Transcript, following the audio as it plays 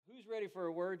ready for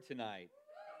a word tonight?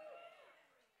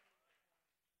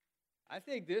 I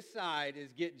think this side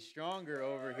is getting stronger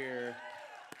over here.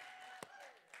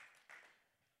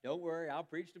 Don't worry, I'll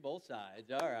preach to both sides.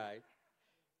 All right.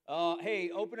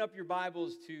 Hey, open up your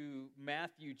Bibles to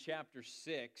Matthew chapter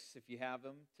 6, if you have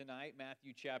them tonight.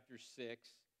 Matthew chapter 6.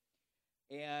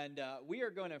 And we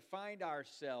are going to find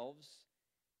ourselves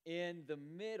in the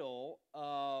middle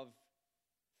of,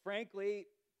 frankly,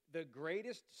 the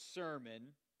greatest sermon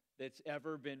that's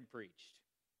ever been preached.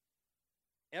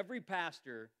 Every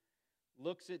pastor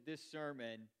looks at this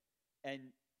sermon and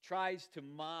tries to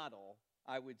model,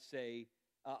 I would say,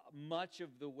 much of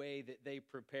the way that they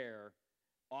prepare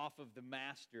off of the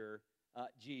master,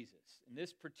 Jesus. And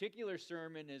this particular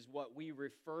sermon is what we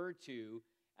refer to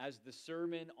as the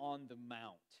Sermon on the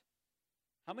Mount.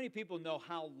 How many people know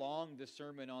how long the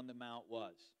Sermon on the Mount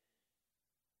was?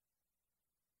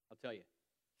 I'll tell you,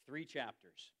 3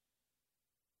 chapters.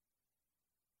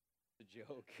 It's a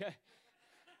joke.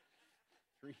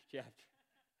 3 chapters.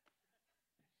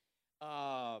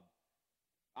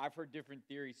 I've heard different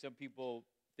theories. Some people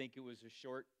think it was a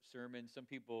short sermon. Some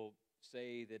people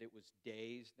say that it was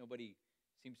days. Nobody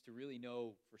seems to really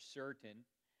know for certain.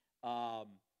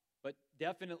 But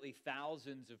definitely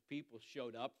thousands of people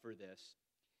showed up for this.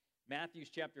 Matthew's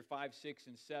chapter 5, 6,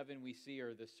 and 7 we see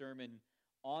are the Sermon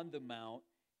on the Mount.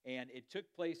 And it took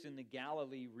place in the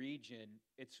Galilee region.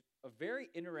 It's a very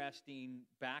interesting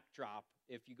backdrop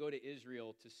if you go to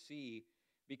Israel to see,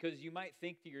 because you might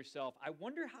think to yourself, I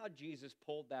wonder how Jesus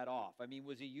pulled that off. I mean,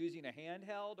 was he using a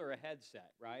handheld or a headset,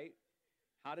 right?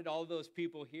 How did all those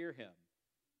people hear him?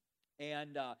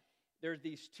 And there's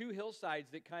these 2 hillsides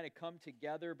that kind of come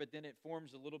together, but then it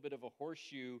forms a little bit of a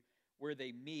horseshoe where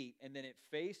they meet, and then it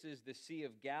faces the Sea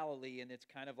of Galilee, and it's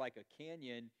kind of like a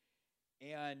canyon.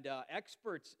 And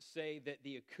experts say that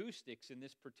the acoustics in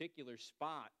this particular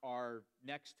spot are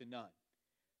next to none.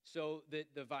 So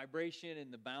that the vibration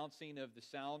and the bouncing of the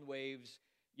sound waves,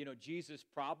 Jesus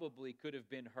probably could have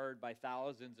been heard by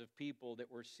thousands of people that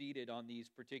were seated on these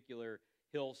particular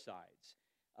hillsides.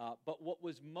 But what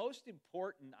was most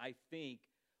important, I think,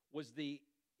 was the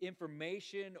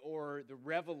information or the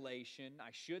revelation, I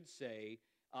should say,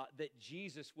 that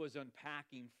Jesus was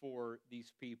unpacking for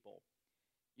these people.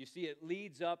 You see, it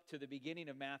leads up to the beginning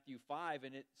of Matthew 5,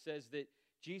 and it says that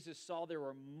Jesus saw there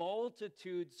were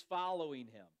multitudes following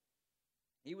him.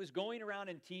 He was going around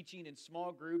and teaching in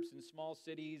small groups in small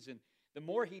cities, and the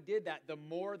more he did that, the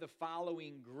more the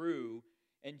following grew.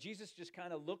 And Jesus just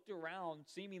kind of looked around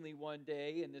seemingly one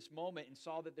day in this moment and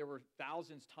saw that there were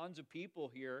thousands, tons of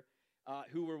people here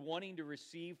who were wanting to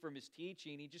receive from his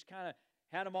teaching. He just kind of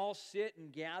had them all sit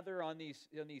and gather on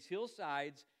these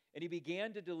hillsides, and he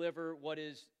began to deliver what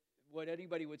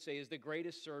anybody would say is the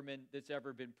greatest sermon that's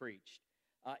ever been preached.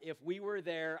 If we were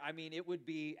there, I mean, it would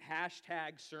be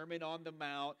hashtag Sermon on the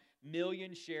Mount,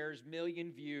 million shares,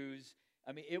 million views.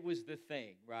 I mean, it was the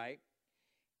thing, right?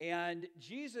 And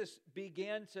Jesus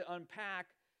began to unpack.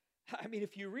 I mean,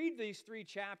 if you read these 3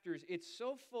 chapters, it's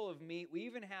so full of meat. We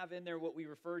even have in there what we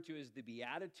refer to as the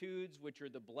Beatitudes, which are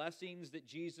the blessings that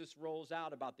Jesus rolls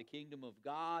out about the kingdom of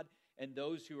God and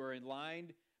those who are in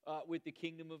line with the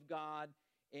kingdom of God.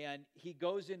 And he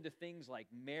goes into things like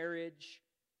marriage,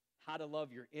 how to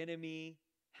love your enemy,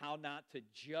 how not to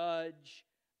judge.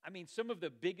 I mean, some of the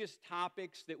biggest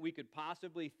topics that we could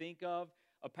possibly think of.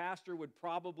 A pastor would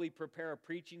probably prepare a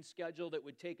preaching schedule that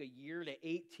would take a year to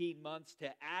 18 months to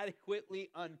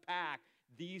adequately unpack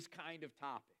these kind of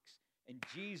topics. And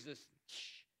Jesus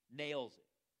nails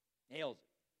it. Nails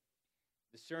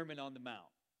it. The Sermon on the Mount.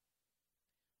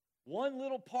 One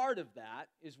little part of that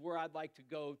is where I'd like to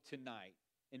go tonight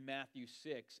in Matthew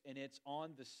 6, and it's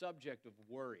on the subject of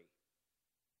worry.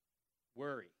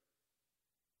 Worry.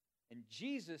 And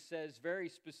Jesus says very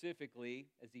specifically,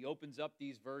 as he opens up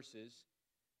these verses,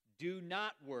 do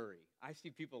not worry. I see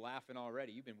people laughing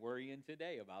already. You've been worrying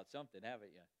today about something,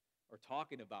 haven't you? Or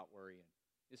talking about worrying.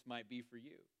 This might be for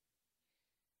you.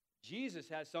 Jesus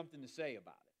has something to say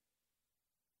about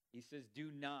it. He says, do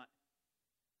not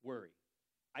worry.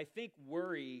 I think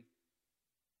worry,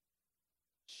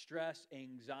 stress,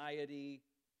 anxiety,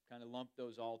 kind of lump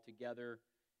those all together.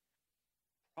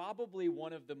 Probably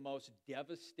one of the most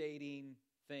devastating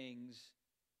things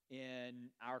in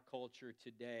our culture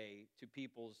today to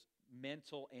people's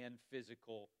mental and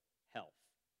physical health.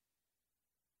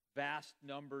 Vast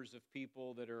numbers of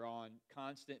people that are on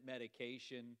constant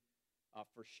medication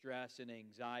for stress and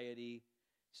anxiety.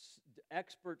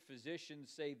 Expert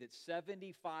physicians say that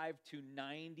 75 to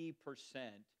 90%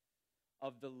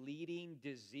 of the leading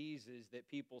diseases that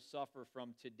people suffer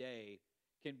from today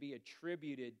can be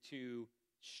attributed to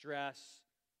stress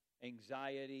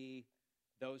anxiety,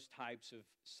 those types of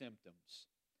symptoms.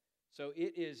 So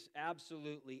it is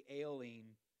absolutely ailing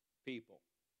people.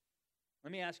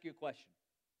 Let me ask you a question.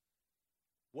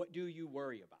 What do you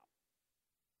worry about?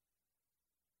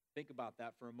 Think about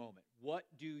that for a moment. What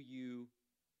do you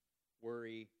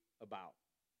worry about?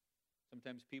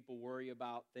 Sometimes people worry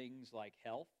about things like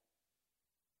health,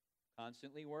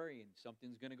 constantly worrying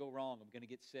something's going to go wrong, I'm going to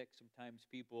get sick. Sometimes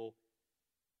people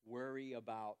worry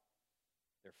about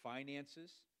their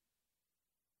finances.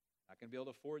 Not going to be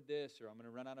able to afford this, or I'm going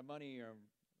to run out of money, or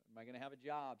am I going to have a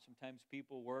job? Sometimes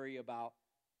people worry about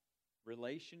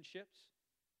relationships.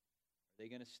 Are they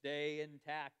going to stay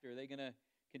intact? Are they going to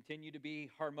continue to be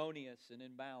harmonious and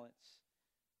in balance?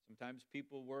 Sometimes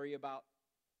people worry about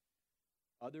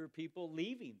other people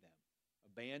leaving them,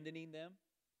 abandoning them.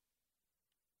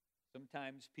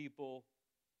 Sometimes people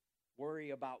worry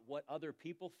about what other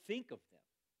people think of them,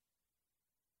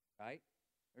 right?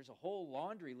 There's a whole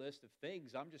laundry list of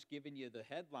things. I'm just giving you the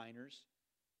headliners.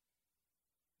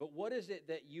 But what is it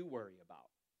that you worry about?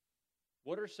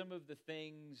 What are some of the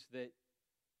things that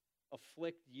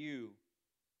afflict you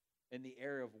in the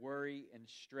area of worry and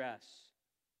stress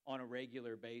on a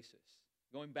regular basis?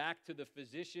 Going back to the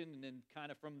physician and then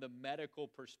kind of from the medical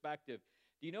perspective,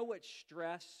 do you know what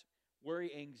stress,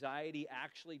 worry, anxiety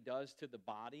actually does to the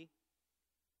body?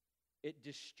 It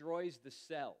destroys the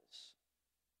cells.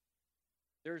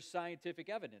 There's scientific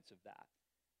evidence of that.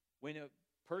 When a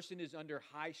person is under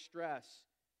high stress,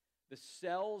 the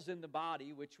cells in the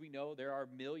body, which we know there are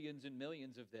millions and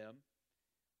millions of them,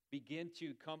 begin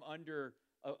to come under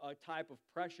a type of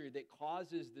pressure that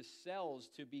causes the cells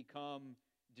to become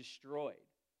destroyed.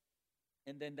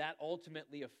 And then that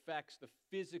ultimately affects the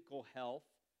physical health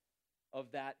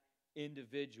of that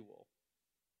individual.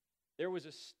 There was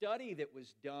a study that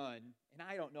was done, and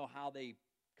I don't know how they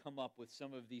come up with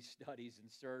some of these studies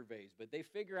and surveys, but they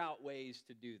figure out ways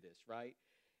to do this, right?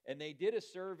 And they did a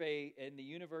survey in the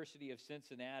University of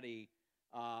Cincinnati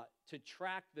to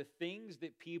track the things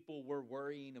that people were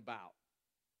worrying about.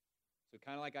 So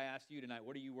kind of like I asked you tonight,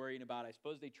 what are you worrying about? I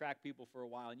suppose they tracked people for a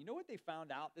while. And you know what they found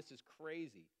out? This is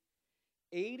crazy.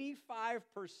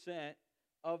 85%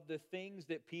 of the things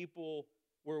that people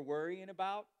were worrying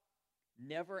about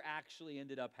never actually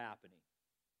ended up happening.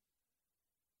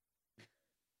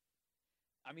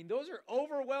 I mean, those are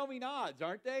overwhelming odds,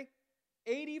 aren't they?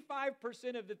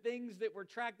 85% of the things that were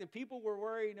tracked that people were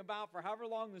worrying about for however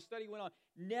long the study went on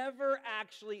never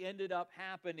actually ended up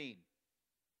happening.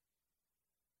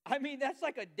 I mean, that's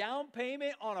like a down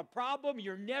payment on a problem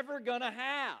you're never going to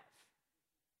have.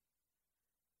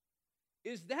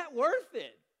 Is that worth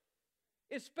it?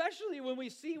 Especially when we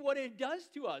see what it does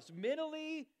to us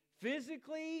mentally,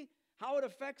 physically, how it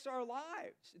affects our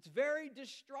lives. It's very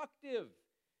destructive.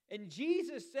 And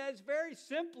Jesus says very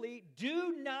simply,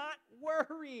 do not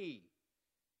worry,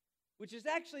 which is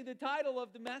actually the title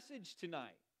of the message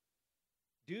tonight.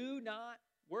 Do not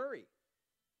worry.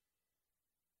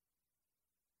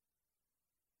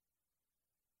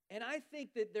 And I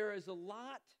think that there is a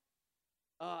lot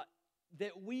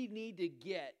that we need to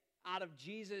get out of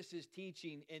Jesus'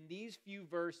 teaching in these few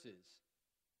verses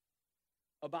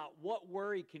about what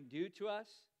worry can do to us,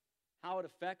 how it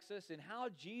affects us, and how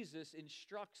Jesus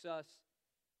instructs us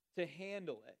to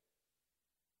handle it.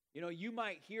 You know, you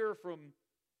might hear from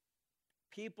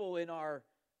people in our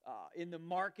in the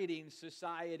marketing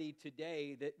society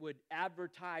today that would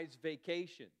advertise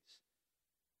vacations.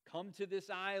 Come to this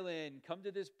island, come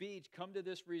to this beach, come to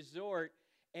this resort,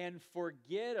 and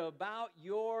forget about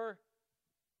your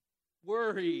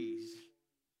worries,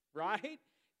 right?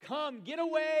 Come, get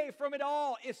away from it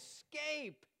all,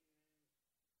 escape.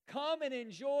 Come and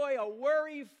enjoy a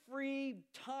worry-free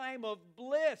time of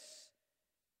bliss.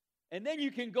 And then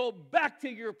you can go back to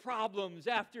your problems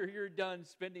after you're done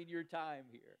spending your time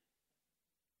here.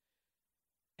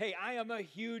 Hey, I am a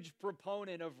huge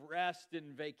proponent of rest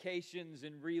and vacations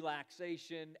and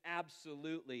relaxation,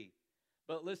 absolutely.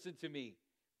 But listen to me.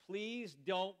 Please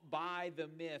don't buy the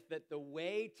myth that the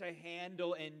way to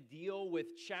handle and deal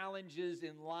with challenges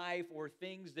in life or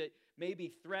things that may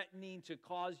be threatening to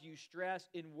cause you stress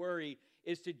and worry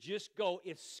is to just go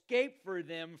escape for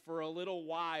them for a little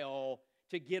while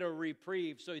to get a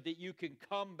reprieve so that you can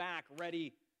come back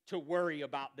ready to worry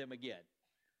about them again.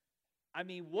 I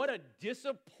mean, what a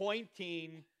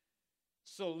disappointing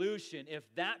solution if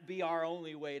that be our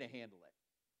only way to handle it.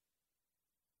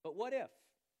 But what if?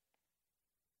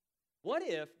 What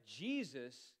if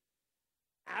Jesus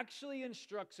actually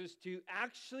instructs us to,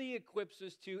 actually equips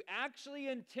us to, actually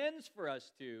intends for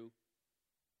us to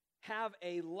have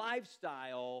a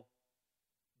lifestyle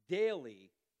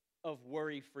daily of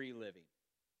worry-free living?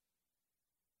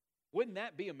 Wouldn't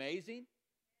that be amazing?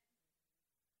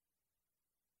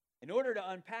 In order to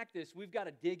unpack this, we've got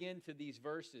to dig into these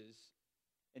verses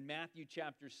in Matthew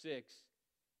chapter 6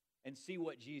 and see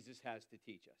what Jesus has to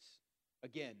teach us.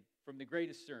 Again, from the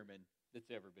greatest sermon that's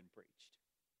ever been preached.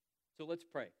 So let's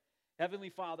pray. Heavenly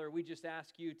Father, we just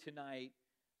ask you tonight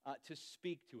to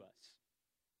speak to us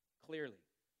clearly.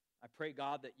 I pray,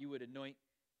 God, that you would anoint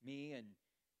me and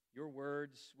your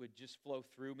words would just flow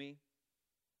through me.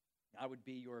 I would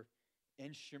be your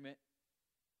instrument,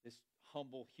 this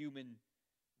humble human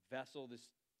vessel, this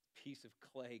piece of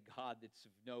clay, God, that's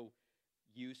of no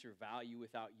use or value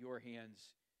without your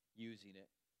hands using it.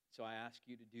 So I ask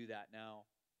you to do that now.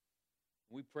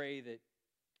 We pray that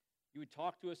you would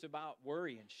talk to us about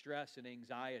worry and stress and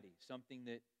anxiety, something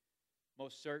that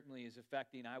most certainly is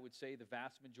affecting, I would say, the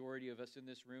vast majority of us in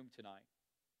this room tonight.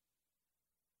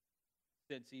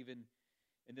 Since even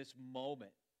in this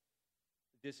moment,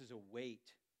 this is a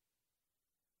weight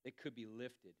that could be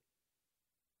lifted,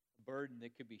 a burden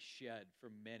that could be shed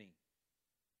from many,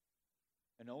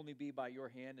 and only be by your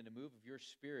hand and a move of your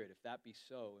Spirit, if that be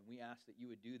so. And we ask that you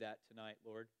would do that tonight,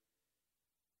 Lord.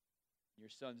 In your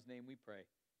Son's name we pray.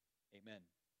 Amen.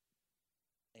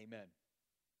 Amen.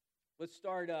 Let's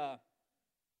start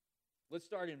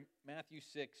in Matthew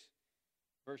 6,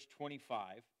 verse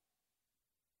 25.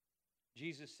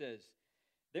 Jesus says,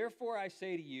 "Therefore I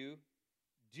say to you,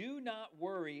 do not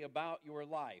worry about your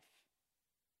life,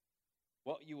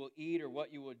 what you will eat or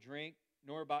what you will drink,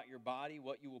 nor about your body,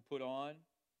 what you will put on.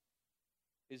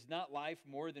 Is not life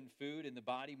more than food, and the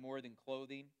body more than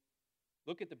clothing?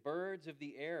 Look at the birds of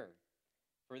the air,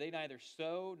 for they neither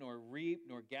sow nor reap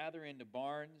nor gather into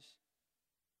barns,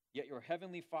 yet your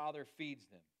heavenly Father feeds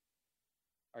them.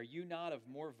 Are you not of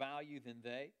more value than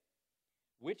they?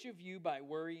 Which of you by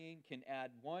worrying can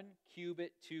add 1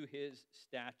 cubit to his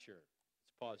stature?"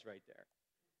 Let's pause right there.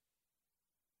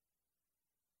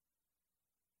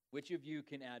 Which of you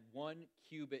can add 1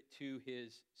 cubit to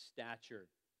his stature?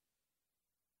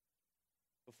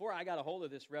 Before I got a hold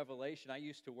of this revelation, I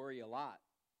used to worry a lot.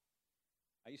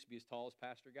 I used to be as tall as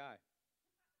Pastor Guy.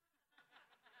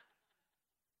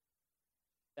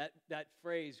 That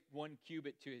phrase, 1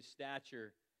 cubit to his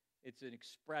stature, it's an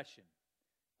expression.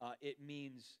 It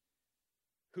means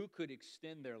who could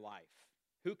extend their life,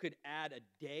 who could add a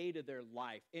day to their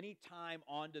life, any time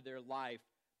onto their life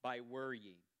by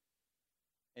worrying.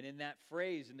 And in that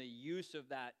phrase, in the use of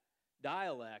that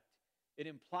dialect, it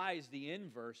implies the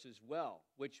inverse as well,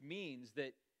 which means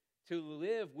that to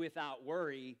live without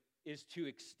worry is to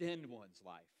extend one's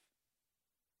life.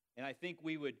 And I think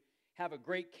we would have a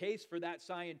great case for that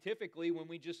scientifically when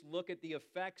we just look at the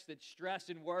effects that stress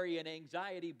and worry and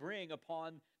anxiety bring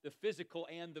upon the physical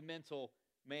and the mental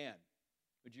man.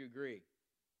 Would you agree?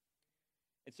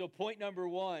 And so point number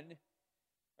one,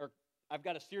 or I've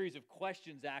got a series of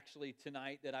questions actually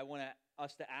tonight that I want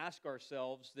us to ask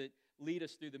ourselves that lead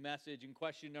us through the message. And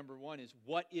question number one is,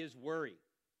 what is worry?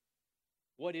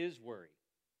 What is worry?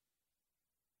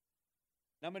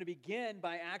 Now I'm going to begin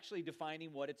by actually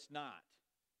defining what it's not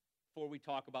before we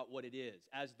talk about what it is,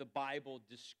 as the Bible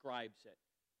describes it.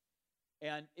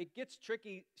 And it gets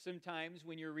tricky sometimes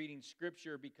when you're reading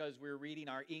Scripture because we're reading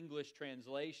our English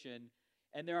translation,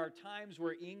 and there are times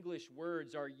where English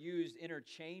words are used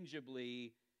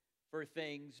interchangeably for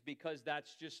things because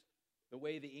that's just the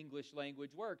way the English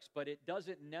language works, but it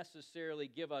doesn't necessarily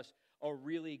give us a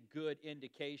really good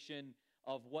indication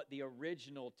of what the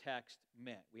original text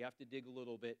meant. We have to dig a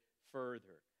little bit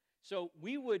further. So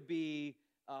it would be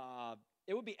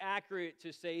accurate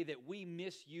to say that we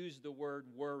misuse the word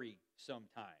worry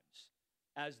sometimes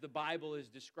as the Bible is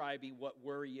describing what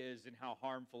worry is and how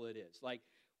harmful it is. Like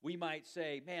we might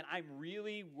say, man, I'm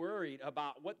really worried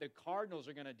about what the Cardinals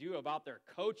are going to do about their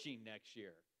coaching next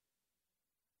year.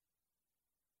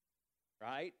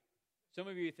 Right? Some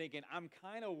of you are thinking, I'm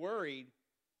kind of worried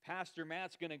Pastor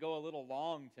Matt's going to go a little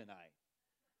long tonight.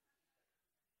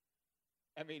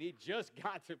 I mean, he just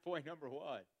got to point number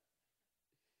one.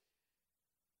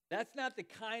 That's not the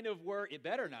kind of worry, it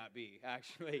better not be,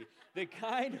 actually, the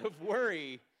kind of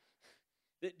worry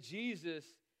that Jesus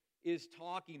is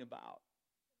talking about.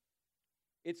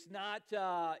 It's not,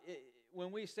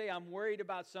 when we say I'm worried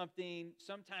about something,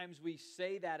 sometimes we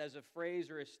say that as a phrase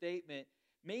or a statement,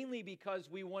 mainly because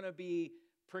we want to be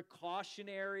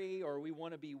precautionary or we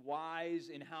want to be wise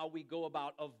in how we go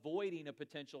about avoiding a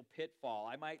potential pitfall.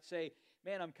 I might say,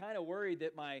 man, I'm kind of worried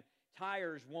that my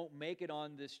tires won't make it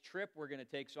on this trip we're going to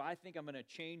take, so I think I'm going to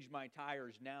change my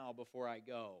tires now before I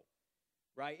go.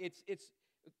 Right? It's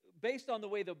based on the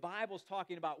way the Bible's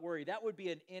talking about worry. That would be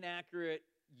an inaccurate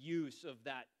use of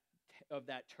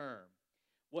that term.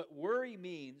 What worry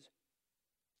means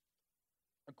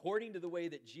according to the way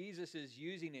that Jesus is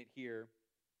using it here,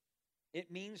 it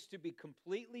means to be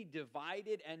completely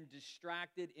divided and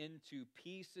distracted into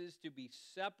pieces, to be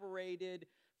separated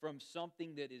from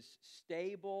something that is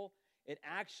stable. It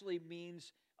actually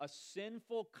means a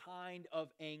sinful kind of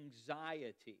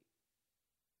anxiety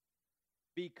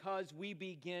because we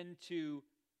begin to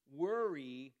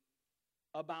worry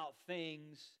about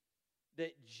things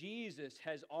that Jesus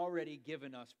has already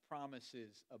given us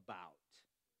promises about.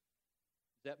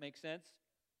 Does that make sense?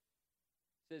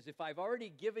 It says, if I've already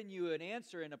given you an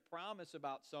answer and a promise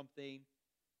about something,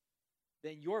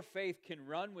 then your faith can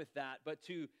run with that. But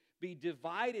to be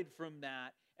divided from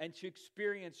that and to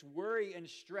experience worry and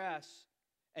stress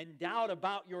and doubt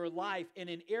about your life in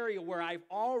an area where I've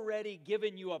already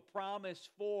given you a promise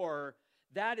for,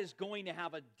 that is going to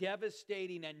have a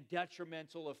devastating and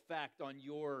detrimental effect on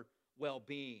your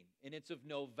well-being. And it's of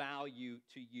no value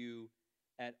to you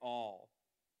at all.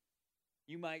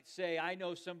 You might say, I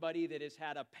know somebody that has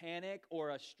had a panic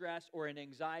or a stress or an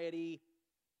anxiety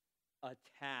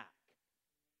attack,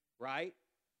 right?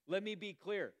 Let me be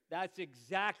clear. That's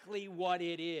exactly what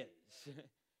it is.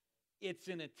 It's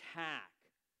an attack.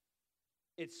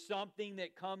 It's something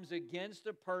that comes against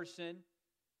a person,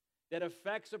 that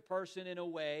affects a person in a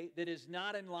way that is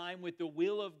not in line with the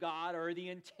will of God or the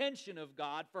intention of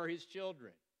God for His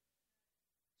children.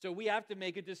 So we have to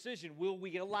make a decision. Will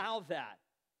we allow that?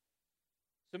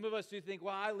 Some of us who think,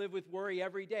 well, I live with worry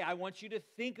every day. I want you to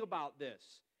think about this.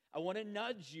 I want to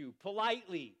nudge you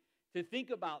politely to think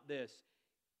about this.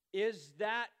 Is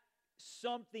that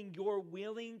something you're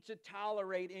willing to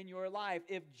tolerate in your life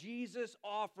if Jesus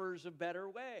offers a better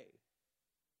way?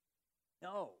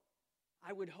 No.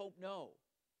 I would hope no.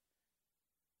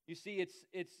 You see,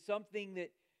 it's something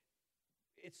that,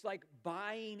 it's like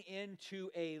buying into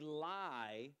a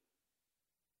lie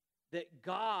that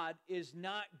God is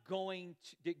not going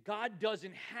to, that God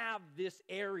doesn't have this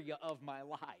area of my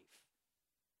life.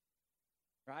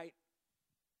 Right?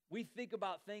 We think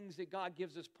about things that God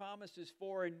gives us promises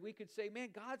for, and we could say, man,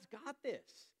 God's got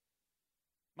this.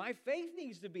 My faith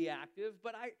needs to be active,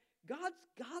 but God's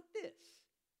got this.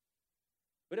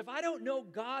 But if I don't know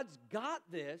God's got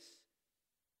this,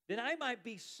 then I might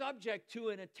be subject to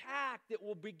an attack that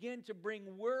will begin to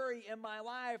bring worry in my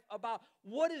life about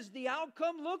what does the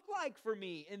outcome look like for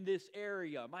me in this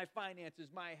area, my finances,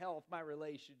 my health, my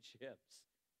relationships.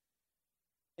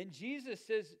 And Jesus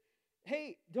says,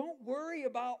 hey, don't worry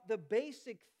about the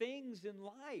basic things in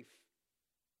life.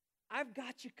 I've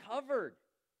got you covered.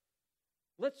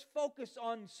 Let's focus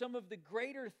on some of the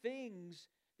greater things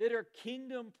that are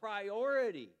kingdom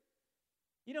priority.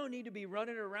 You don't need to be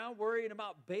running around worrying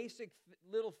about basic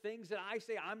little things that I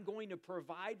say I'm going to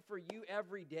provide for you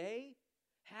every day.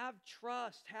 Have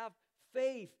trust, have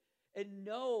faith, and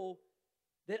know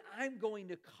that I'm going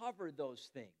to cover those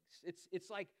things.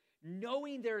 It's like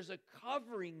knowing there's a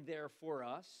covering there for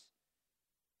us,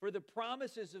 for the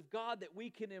promises of God that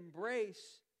we can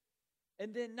embrace,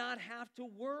 and then not have to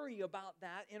worry about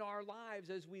that in our lives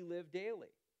as we live daily.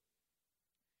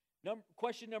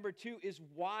 Question number 2 is,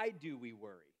 why do we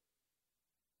worry?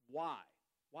 Why?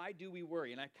 Why do we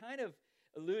worry? And I kind of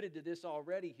alluded to this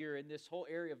already here in this whole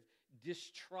area of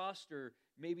distrust, or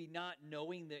maybe not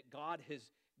knowing that God has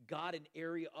got an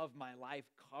area of my life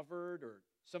covered, or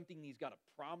something He's got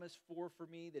a promise for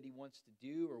me that He wants to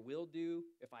do or will do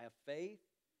if I have faith.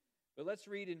 But let's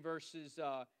read in verses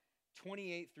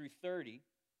 28 through 30.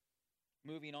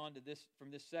 Moving on to this, from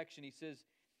this section, he says,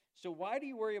 so why do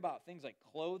you worry about things like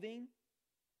clothing?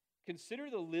 Consider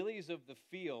the lilies of the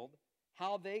field,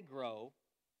 how they grow.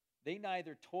 They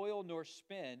neither toil nor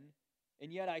spin.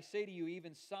 And yet I say to you,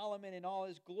 even Solomon in all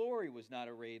his glory was not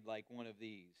arrayed like one of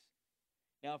these.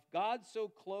 Now if God so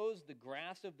clothes the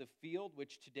grass of the field,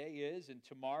 which today is and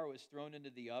tomorrow is thrown into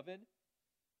the oven,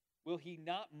 will He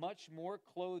not much more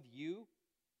clothe you,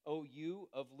 O you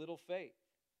of little faith?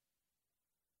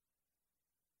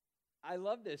 I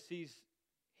love this.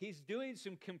 He's doing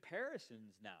some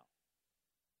comparisons now.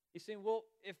 He's saying, well,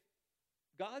 if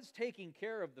God's taking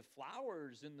care of the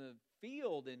flowers in the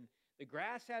field, and the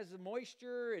grass has the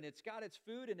moisture, and it's got its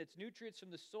food and its nutrients from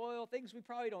the soil, things we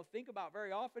probably don't think about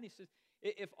very often, he says,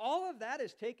 if all of that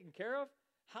is taken care of,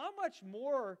 how much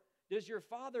more does your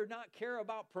Father not care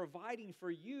about providing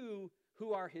for you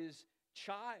who are His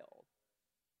child?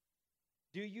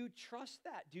 Do you trust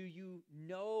that? Do you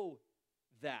know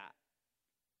that?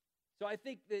 So I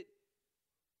think that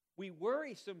we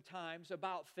worry sometimes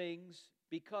about things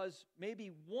because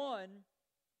maybe, one,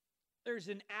 there's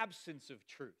an absence of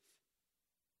truth.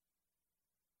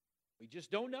 We just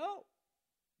don't know.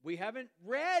 We haven't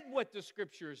read what the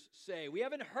Scriptures say. We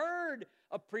haven't heard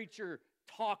a preacher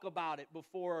talk about it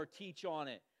before or teach on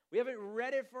it. We haven't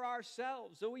read it for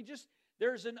ourselves. So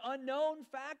there's an unknown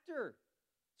factor.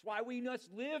 That's why we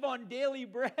must live on daily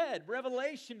bread.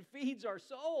 Revelation feeds our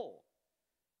soul.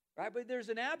 Right? But there's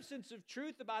an absence of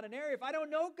truth about an area. If I don't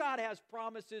know God has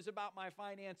promises about my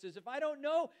finances, if I don't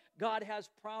know God has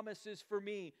promises for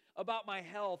me about my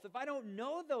health, if I don't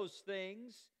know those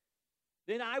things,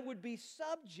 then I would be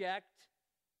subject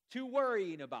to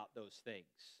worrying about those things.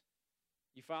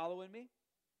 You following me?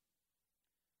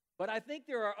 But I think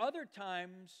there are other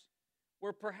times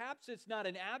where perhaps it's not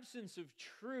an absence of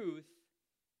truth,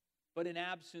 but an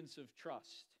absence of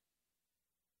trust.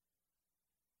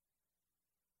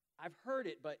 I've heard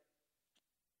it, but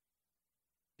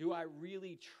do I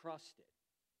really trust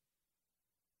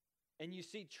it? And you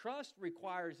see, trust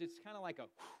requires, it's kind of like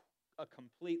a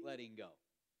complete letting go.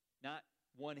 Not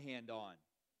one hand on,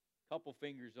 couple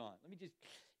fingers on. Let me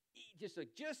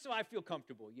just so I feel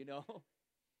comfortable, you know.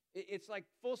 It's like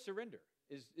full surrender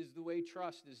is the way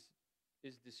trust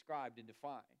is described and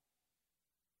defined.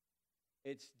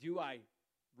 It's, do I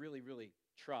really, really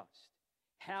trust?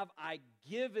 Have I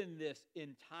given this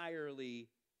entirely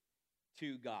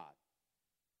to God?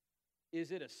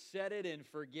 Is it a set it and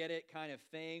forget it kind of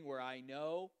thing where I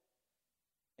know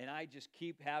and I just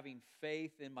keep having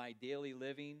faith in my daily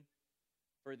living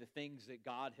for the things that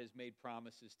God has made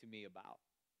promises to me about?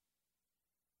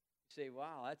 You say,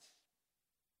 wow, that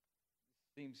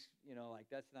seems, like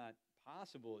that's not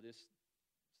possible. Just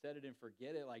set it and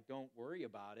forget it, like don't worry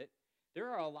about it. There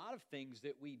are a lot of things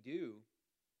that we do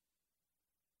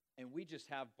and we just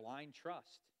have blind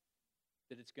trust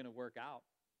that it's going to work out.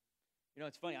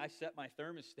 It's funny. I set my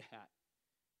thermostat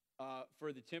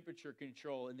for the temperature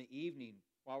control in the evening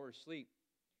while we're asleep.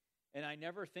 And I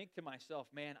never think to myself,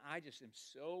 man, I just am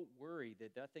so worried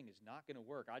that thing is not going to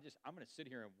work. I'm going to sit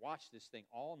here and watch this thing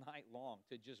all night long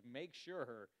to just make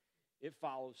sure it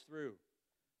follows through.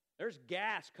 There's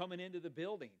gas coming into the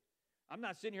building. I'm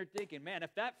not sitting here thinking, man,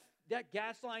 if that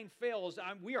gas line fails,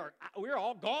 we're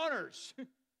all goners.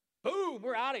 Boom,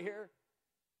 we're out of here.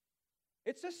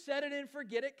 It's a set it and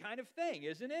forget it kind of thing,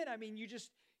 isn't it? I mean,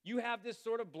 you have this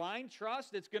sort of blind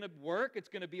trust. It's going to work. It's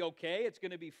going to be okay. It's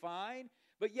going to be fine.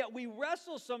 But yet we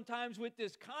wrestle sometimes with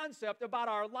this concept about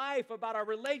our life, about our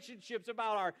relationships,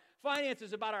 about our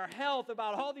finances, about our health,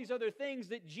 about all these other things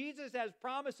that Jesus has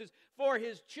promises for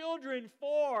His children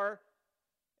for.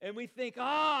 And we think,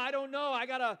 I don't know.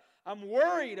 I'm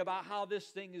worried about how this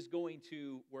thing is going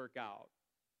to work out.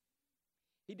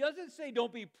 He doesn't say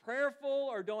don't be prayerful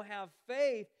or don't have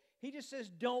faith. He just says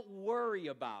don't worry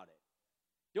about it.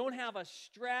 Don't have a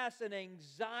stress, an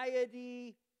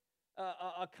anxiety,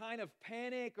 a kind of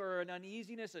panic or an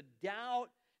uneasiness, a doubt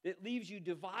that leaves you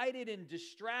divided and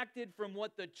distracted from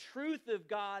what the truth of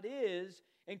God is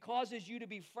and causes you to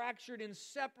be fractured and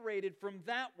separated from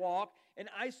that walk and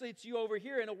isolates you over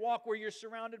here in a walk where you're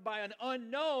surrounded by an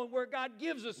unknown where God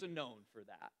gives us a known for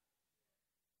that.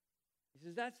 He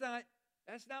says,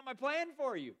 that's not my plan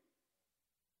for you.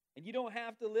 And you don't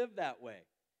have to live that way.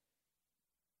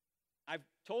 I've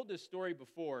told this story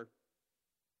before,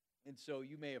 and so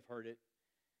you may have heard it.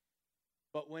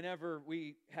 But whenever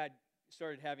we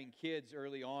started having kids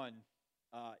early on,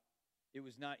 it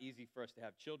was not easy for us to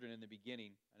have children in the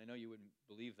beginning. And I know you wouldn't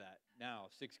believe that now,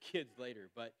 6 kids later.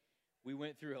 But we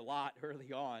went through a lot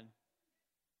early on,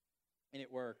 and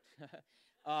it worked.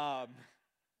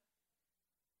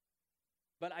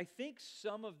 But I think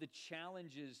some of the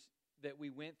challenges that we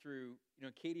went through,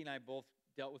 Katie and I both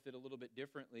dealt with it a little bit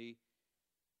differently.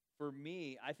 For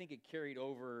me, I think it carried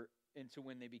over into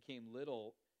when they became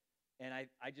little, and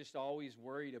I just always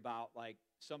worried about, like,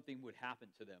 something would happen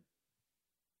to them.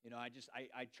 I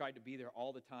tried to be there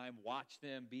all the time, watch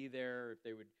them, be there. If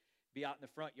they would be out in the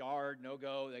front yard, no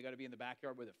go. They got to be in the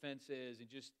backyard where the fence is, and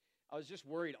I was just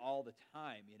worried all the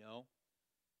time,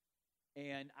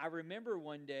 And I remember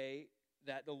one day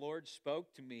that the Lord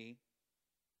spoke to me,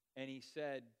 and He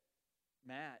said,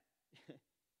 Matt,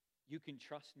 you can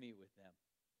trust me with them.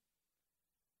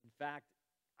 In fact,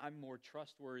 I'm more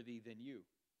trustworthy than you.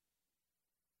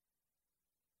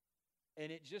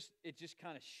 And it just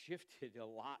kind of shifted a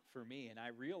lot for me, and I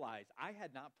realized I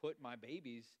had not put my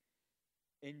babies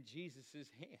in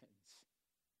Jesus' hands.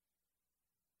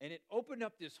 And it opened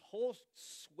up this whole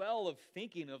swell of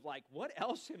thinking of, like, what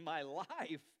else in my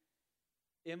life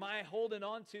am I holding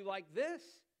on to like this?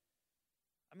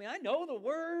 I mean, I know the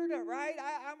Word, right?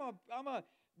 I'm a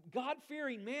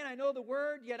God-fearing man. I know the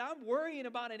Word, yet I'm worrying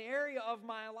about an area of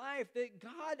my life that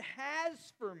God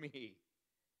has for me.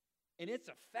 And it's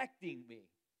affecting me.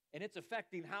 and it's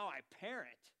affecting how I parent.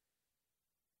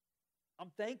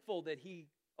 I'm thankful that he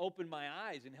opened my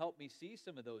eyes and helped me see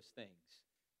some of those things.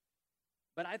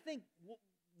 But I think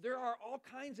there are all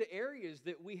kinds of areas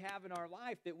that we have in our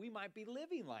life that we might be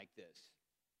living like this.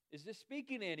 Is this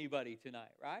speaking to anybody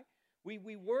tonight, right?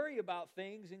 We worry about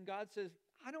things, and God says,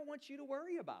 I don't want you to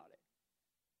worry about it.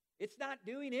 It's not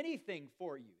doing anything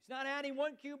for you. It's not adding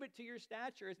 1 cubit to your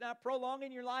stature. It's not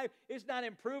prolonging your life. It's not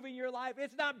improving your life.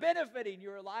 It's not benefiting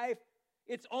your life.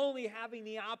 It's only having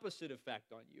the opposite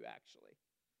effect on you, actually.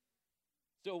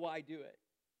 So why do it?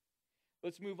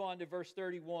 Let's move on to verse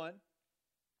 31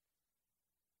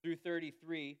 through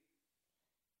 33.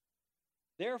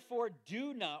 Therefore,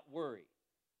 do not worry,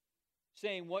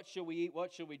 saying, what shall we eat,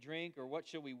 what shall we drink, or what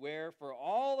shall we wear? For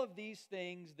all of these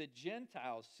things the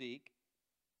Gentiles seek.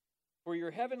 For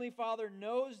your heavenly Father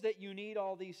knows that you need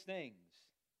all these things.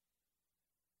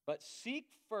 But seek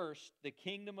first the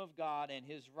kingdom of God and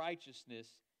his righteousness,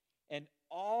 and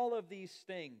all of these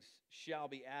things shall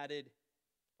be added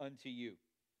unto you.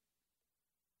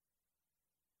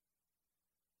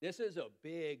 This is a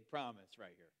big promise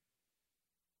right here.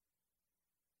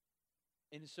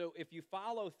 And so if you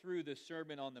follow through the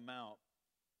Sermon on the Mount,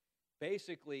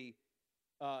 basically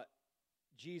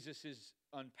Jesus is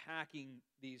unpacking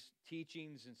these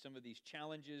teachings and some of these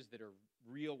challenges that are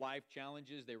real life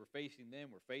challenges. They were facing then,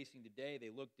 we're facing today.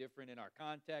 They look different in our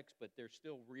context, but they're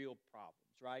still real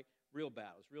problems, right? Real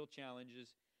battles, real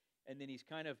challenges. And then he's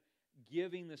kind of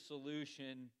giving the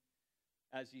solution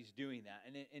as he's doing that.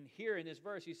 And here in this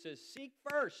verse, he says, seek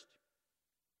first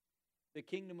the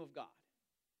kingdom of God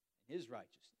and his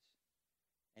righteousness.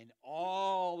 And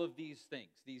all of these things,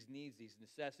 these needs, these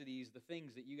necessities, the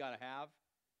things that you got to have,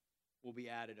 will be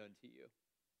added unto you.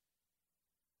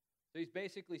 So he's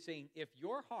basically saying, if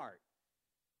your heart,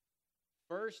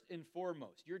 first and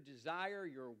foremost, your desire,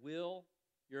 your will,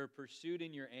 your pursuit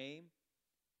and your aim,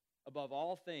 above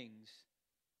all things,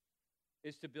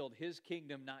 is to build his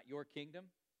kingdom, not your kingdom,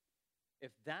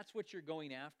 if that's what you're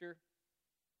going after,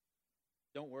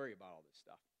 don't worry about all this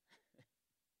stuff.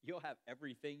 You'll have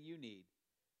everything you need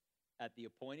at the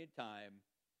appointed time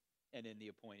and in the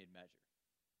appointed measure.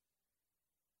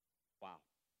 Wow.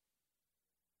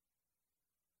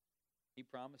 He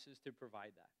promises to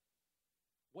provide that.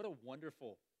 What a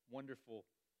wonderful, wonderful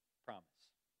promise.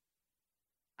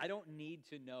 I don't need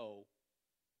to know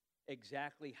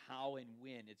exactly how and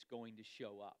when it's going to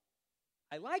show up.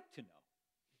 I like to know.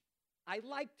 I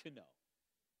like to know.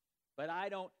 But I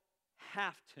don't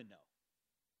have to know.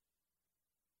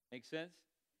 Make sense?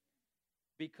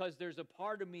 Because there's a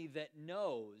part of me that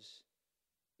knows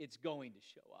it's going to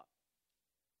show up.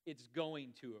 It's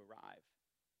going to arrive.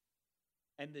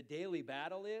 And the daily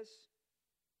battle is,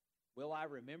 will I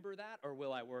remember that or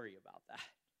will I worry about that?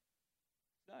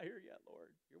 It's not here yet, Lord.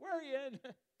 You're worrying.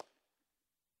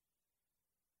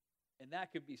 And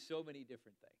that could be so many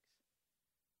different things.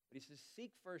 But he says,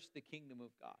 seek first the kingdom of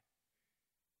God.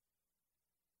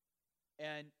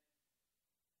 And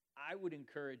I would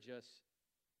encourage us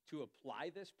to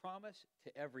apply this promise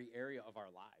to every area of our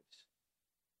lives.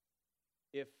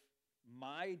 If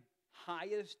my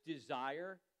highest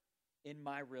desire in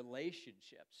my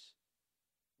relationships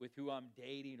with who I'm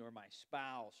dating or my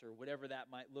spouse or whatever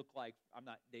that might look like, I'm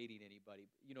not dating anybody,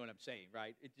 but you know what I'm saying,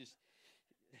 right? It just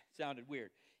sounded weird.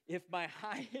 If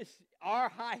our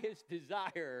highest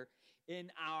desire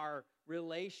in our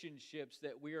relationships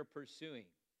that we are pursuing,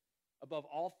 above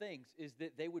all things, is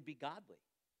that they would be godly,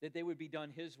 that they would be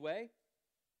done his way,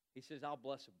 he says, I'll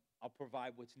bless them. I'll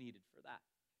provide what's needed for that.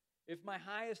 If my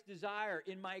highest desire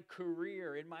in my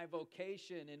career, in my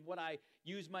vocation, in what I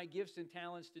use my gifts and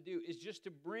talents to do is just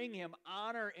to bring him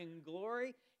honor and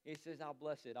glory, he says, I'll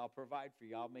bless it. I'll provide for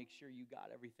you. I'll make sure you got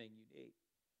everything you need.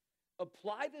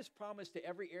 Apply this promise to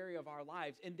every area of our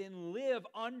lives and then live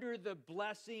under the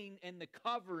blessing and the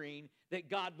covering that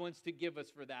God wants to give us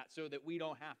for that so that we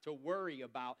don't have to worry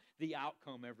about the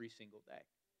outcome every single day.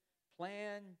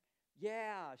 Plan,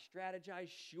 yeah. Strategize,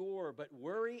 sure. But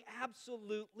worry,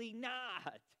 absolutely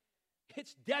not.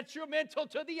 It's detrimental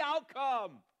to the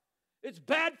outcome. It's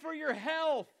bad for your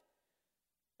health.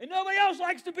 And nobody else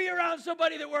likes to be around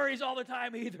somebody that worries all the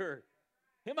time either.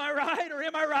 Am I right or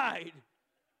am I right?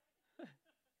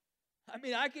 I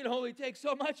mean, I can only take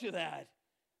so much of that.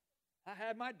 I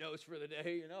had my dose for the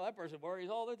day. You know, that person worries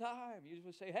all the time. You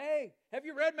just say, hey, have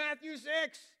you read Matthew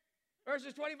 6,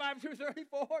 verses 25 through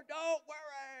 34? Don't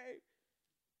worry.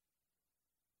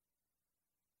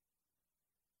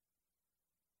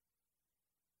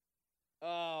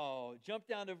 Oh, jump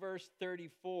down to verse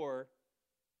 34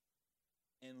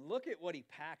 and look at what he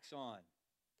packs on.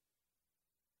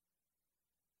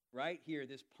 right here,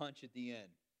 this punch at the end.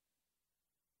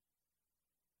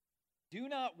 Do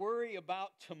not worry about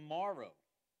tomorrow,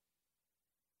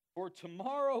 for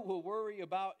tomorrow will worry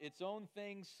about its own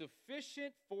things.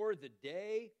 Sufficient for the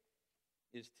day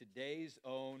is today's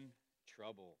own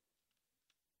trouble.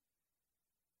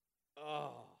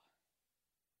 Oh,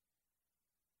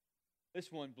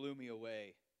 this one blew me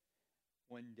away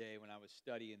one day when I was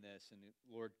studying this, and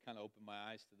the Lord kind of opened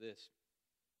my eyes to this.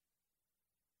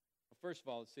 Well, first of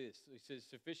all, it's this. It says,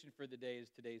 sufficient for the day is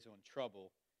today's own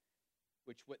trouble,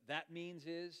 which what that means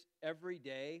is every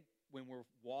day when we're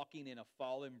walking in a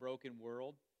fallen, broken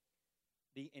world,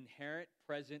 the inherent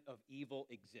present of evil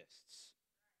exists.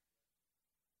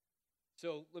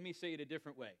 So let me say it a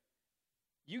different way.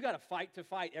 You got to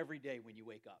fight every day when you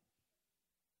wake up.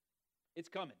 It's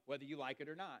coming, whether you like it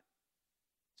or not.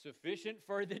 Sufficient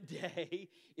for the day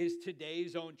is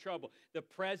today's own trouble. The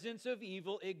presence of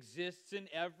evil exists in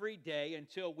every day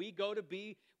until we go to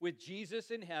be with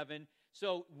Jesus in heaven.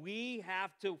 So we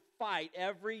have to fight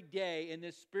every day in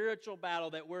this spiritual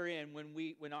battle that we're in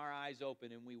when our eyes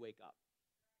open and we wake up.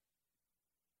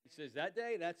 He says that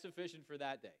day, that's sufficient for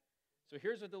that day. So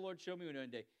here's what the Lord showed me one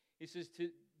day. He says,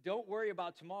 don't worry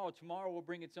about tomorrow. Tomorrow will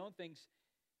bring its own things.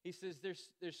 He says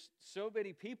there's so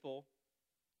many people,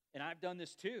 and I've done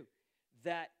this too,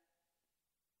 that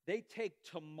they take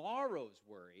tomorrow's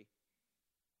worry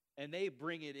and they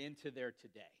bring it into their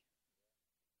today.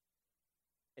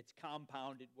 It's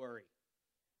compounded worry.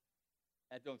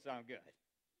 That don't sound good.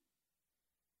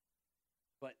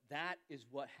 But that is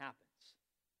what happens.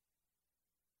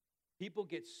 People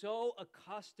get so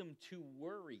accustomed to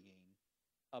worrying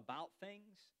about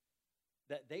things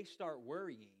that they start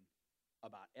worrying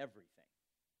about everything.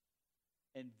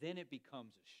 And then it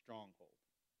becomes a stronghold.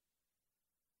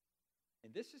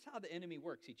 And this is how the enemy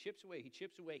works. He chips away,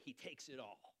 he takes it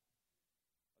all. I'll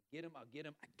get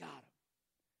him, I got him.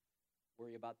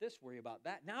 Worry about this, worry about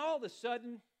that. Now all of a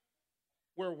sudden,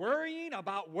 we're worrying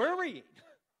about worrying.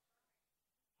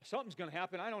 Something's going to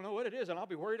happen. I don't know what it is, and I'll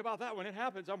be worried about that when it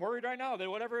happens. I'm worried right now that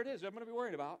whatever it is, I'm going to be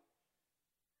worried about.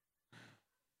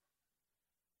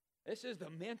 This is the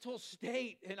mental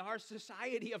state in our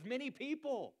society of many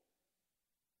people.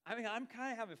 I mean, I'm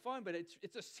kind of having fun, but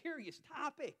it's a serious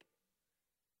topic.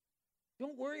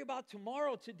 Don't worry about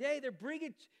tomorrow. Today, they're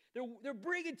bringing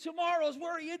tomorrow's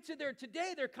worry into their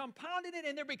today. They're compounding it,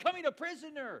 and they're becoming a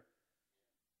prisoner.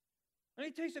 Let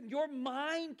me tell you something. Your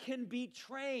mind can be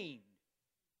trained.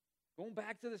 Going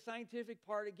back to the scientific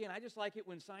part again, I just like it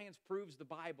when science proves the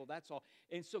Bible, that's all.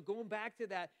 And so going back to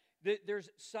that, there's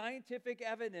scientific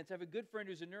evidence. I have a good friend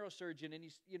who's a neurosurgeon, and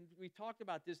we talked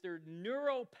about this. There are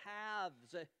neural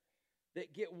paths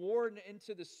that get worn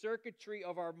into the circuitry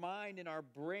of our mind and our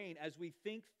brain as we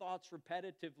think thoughts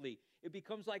repetitively. It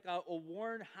becomes like a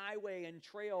worn highway and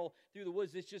trail through the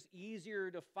woods. It's just easier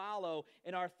to follow,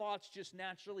 and our thoughts just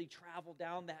naturally travel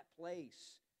down that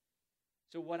place.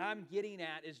 So what I'm getting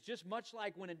at is just much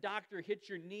like when a doctor hits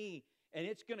your knee and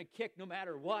it's going to kick no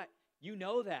matter what, you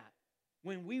know that.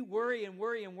 When we worry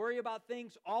about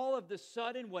things, all of the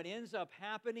sudden what ends up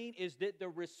happening is that the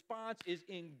response is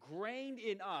ingrained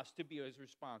in us to be a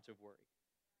response of worry.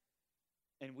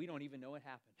 And we don't even know it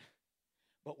happened.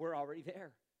 But we're already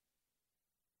there.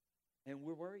 And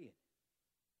we're worrying.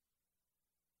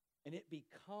 And it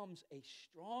becomes a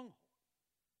stronghold.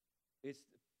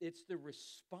 It's the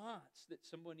response that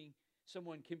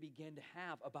someone can begin to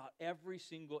have about every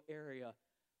single area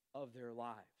of their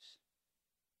lives.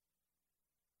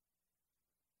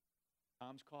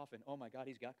 Tom's coughing. Oh my God,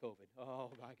 he's got COVID.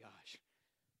 Oh my gosh.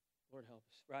 Lord help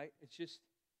us, right? It's just,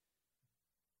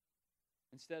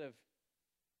 instead of,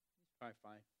 he's probably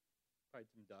fine. Probably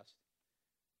some dust.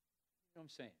 You know what I'm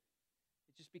saying?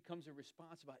 It just becomes a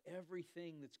response about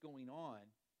everything that's going on.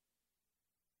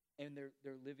 And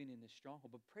they're living in this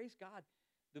stronghold. But praise God,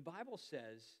 the Bible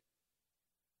says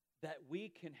that we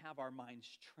can have our minds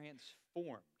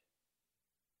transformed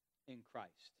in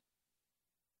Christ.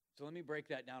 So let me break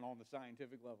that down on the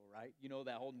scientific level, right? You know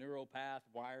that whole neural path,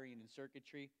 wiring, and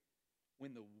circuitry?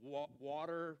 When the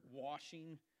water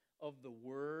washing of the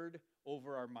Word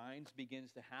over our minds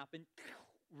begins to happen,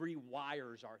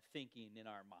 rewires our thinking in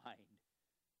our mind.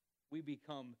 We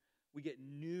get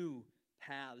new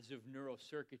paths of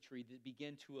neurocircuitry that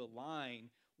begin to align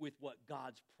with what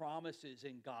God's promises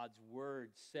and God's word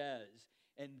says.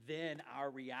 And then our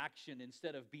reaction,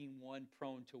 instead of being one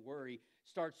prone to worry,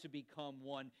 starts to become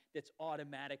one that's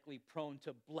automatically prone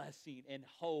to blessing and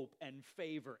hope and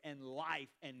favor and life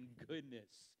and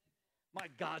goodness. My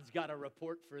God's got a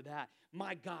report for that.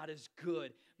 My God is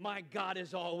good. My God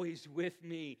is always with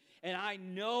me. And I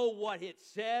know what it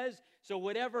says. So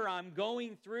whatever I'm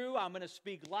going through, I'm going to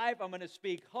speak life. I'm going to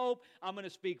speak hope. I'm going to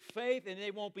speak faith. And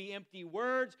they won't be empty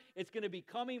words. It's going to be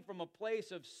coming from a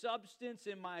place of substance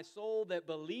in my soul that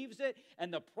believes it.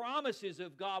 And the promises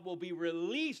of God will be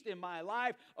released in my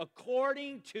life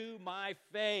according to my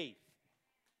faith.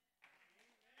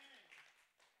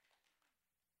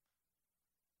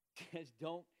 Just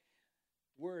don't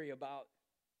worry about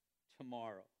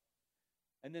tomorrow.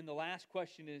 And then the last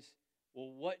question is,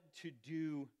 well, what to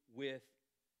do with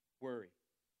worry?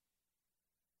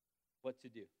 What to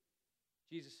do?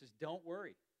 Jesus says, don't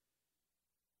worry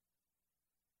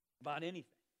about anything.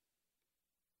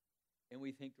 And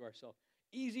we think to ourselves,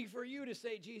 easy for you to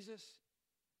say, Jesus,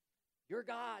 you're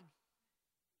God.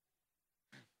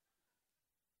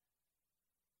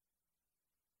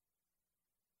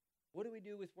 What do we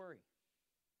do with worry?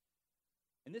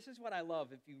 And this is what I love.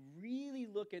 If you really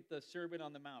look at the Sermon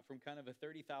on the Mount from kind of a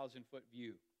 30,000-foot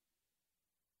view,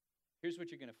 here's what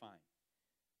you're going to find.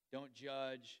 Don't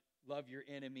judge. Love your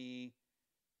enemy.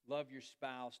 Love your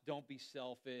spouse. Don't be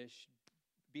selfish.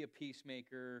 Be a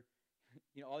peacemaker.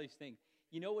 All these things.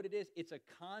 You know what it is? It's a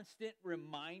constant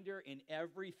reminder in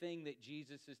everything that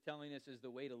Jesus is telling us is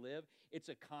the way to live. It's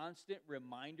a constant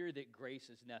reminder that grace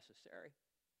is necessary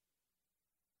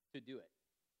to do it.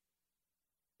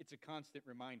 It's a constant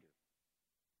reminder.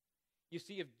 You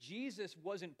see, if Jesus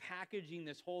wasn't packaging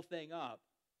this whole thing up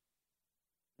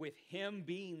with him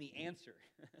being the answer,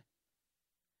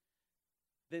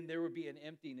 then there would be an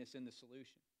emptiness in the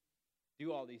solution.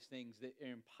 Do all these things that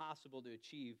are impossible to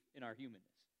achieve in our humanness.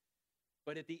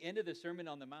 But at the end of the Sermon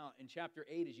on the Mount, in chapter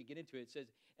 8, as you get into it, it says,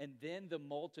 and then the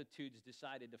multitudes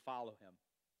decided to follow him.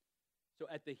 So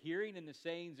at the hearing and the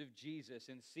sayings of Jesus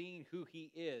and seeing who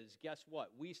he is, guess what?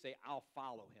 We say, I'll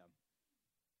follow him.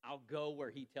 I'll go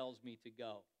where he tells me to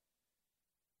go.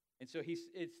 And so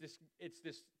it's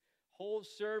this whole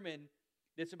sermon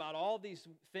that's about all these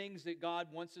things that God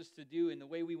wants us to do and the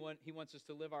way he wants us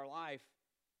to live our life.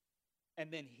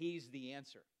 And then he's the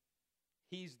answer.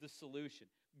 He's the solution.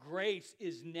 Grace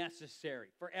is necessary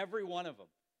for every one of them.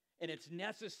 And it's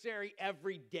necessary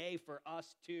every day for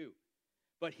us too.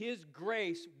 But his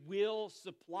grace will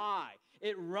supply.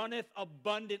 It runneth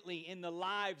abundantly in the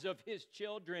lives of his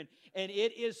children, and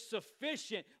it is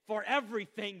sufficient for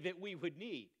everything that we would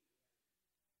need.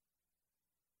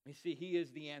 You see, he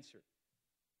is the answer,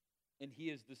 and he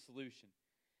is the solution.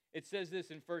 It says this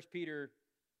in 1 Peter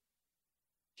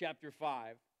chapter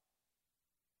 5,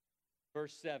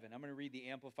 verse 7. I'm going to read the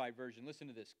Amplified Version. Listen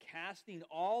to this. Casting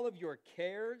all of your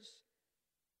cares,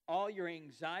 all your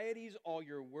anxieties, all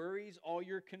your worries, all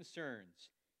your concerns,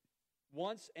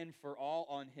 once and for all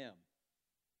on him.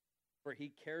 For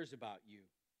he cares about you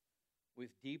with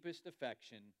deepest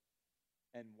affection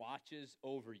and watches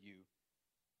over you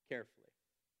carefully.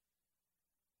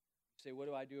 You say, what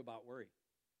do I do about worry?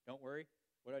 Don't worry.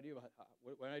 What do I do about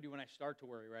what do I do when I start to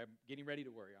worry? Right? I'm getting ready to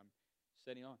worry. I'm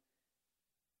setting on.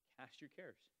 Cast your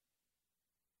cares.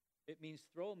 It means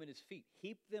throw them at his feet.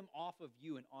 Heap them off of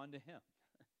you and onto him.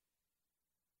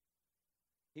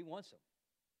 He wants them.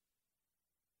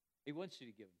 He wants you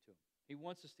to give them to him. He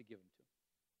wants us to give them to him.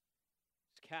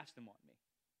 Just cast them on me.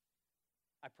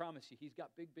 I promise you, he's got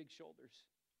big, big shoulders.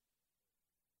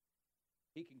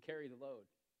 He can carry the load.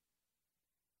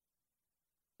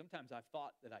 Sometimes I've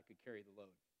thought that I could carry the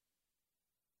load.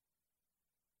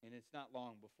 And it's not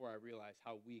long before I realize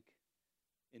how weak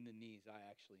in the knees I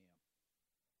actually am.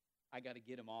 I got to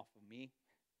get them off of me,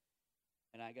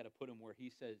 and I got to put them where he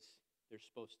says they're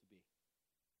supposed to be,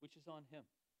 which is on him.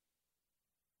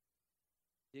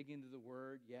 Dig into the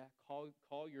Word, yeah. Call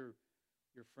your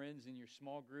friends in your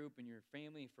small group and your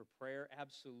family for prayer,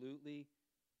 absolutely.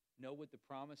 Know what the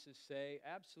promises say,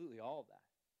 absolutely, all of that.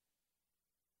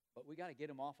 But we got to get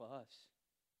them off of us.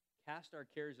 Cast our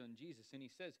cares on Jesus. And he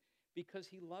says, because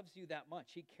he loves you that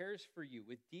much. He cares for you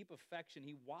with deep affection.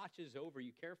 He watches over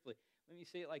you carefully. Let me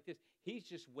say it like this. He's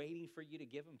just waiting for you to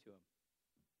give them to him.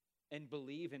 And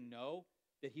believe and know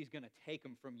that he's going to take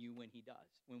them from you when he does,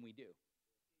 when we do.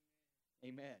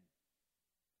 Amen.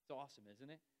 It's awesome, isn't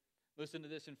it? Listen to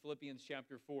this in Philippians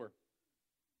chapter 4,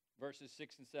 verses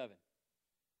 6 and 7.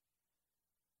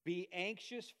 Be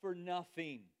anxious for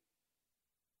nothing.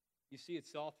 You see,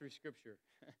 it's all through Scripture.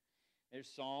 There's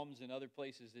Psalms and other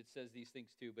places that says these things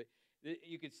too. But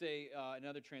you could say,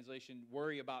 another translation,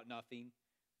 worry about nothing.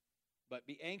 But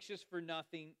be anxious for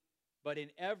nothing, but in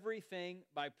everything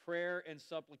by prayer and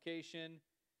supplication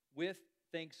with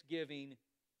thanksgiving,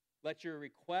 let your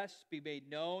requests be made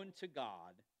known to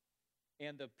God.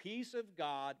 And the peace of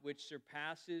God, which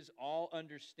surpasses all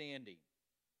understanding,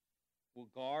 will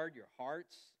guard your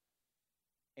hearts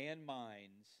and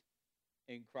minds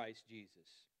in Christ Jesus.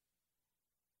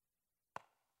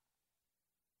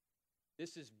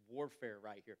 This is warfare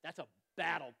right here. That's a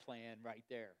battle plan right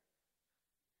there.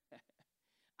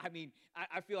 I mean,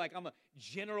 I feel like I'm a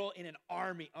general in an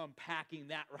army unpacking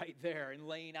that right there and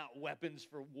laying out weapons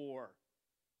for war.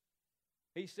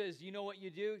 He says, you know what you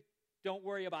do? Don't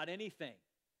worry about anything.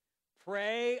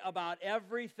 Pray about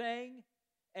everything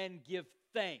and give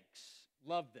thanks.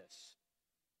 Love this.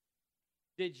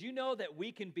 Did you know that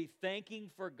we can be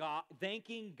thanking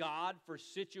God for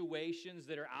situations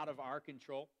that are out of our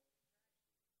control?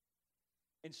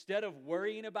 Instead of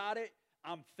worrying about it,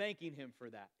 I'm thanking Him for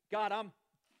that. God,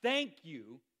 thank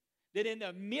you that in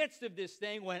the midst of this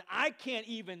thing, when I can't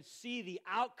even see the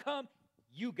outcome,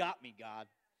 you got me, God.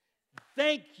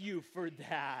 Thank you for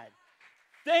that.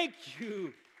 Thank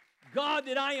you, God,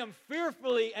 that I am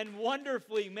fearfully and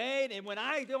wonderfully made, and when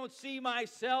I don't see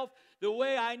myself the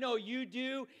way I know you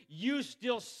do, you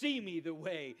still see me the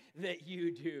way that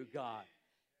you do, God.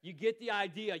 You get the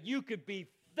idea. You could be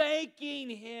thanking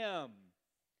Him.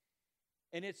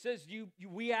 And it says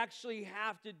we actually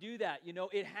have to do that. You know,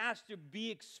 it has to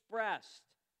be expressed.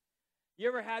 You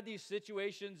ever had these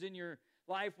situations in your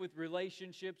life with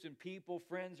relationships and people,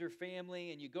 friends or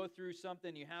family, and you go through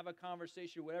something, you have a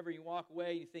conversation, whatever, you walk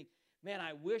away, you think, man,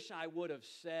 I wish I would have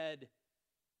said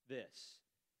this.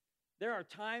 There are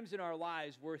times in our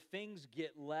lives where things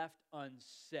get left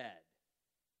unsaid,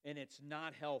 and it's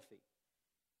not healthy.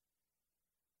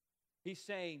 He's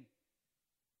saying,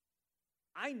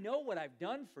 I know what I've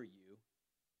done for you,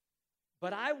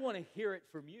 but I want to hear it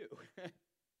from you.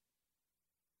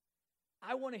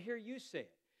 I want to hear you say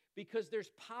it because there's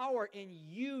power in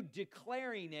you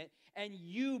declaring it and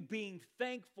you being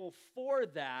thankful for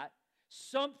that.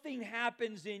 Something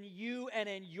happens in you and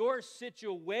in your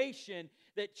situation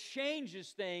that changes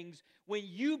things when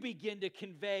you begin to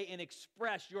convey and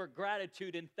express your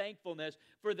gratitude and thankfulness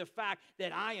for the fact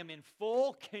that I am in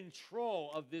full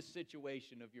control of this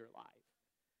situation of your life.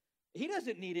 He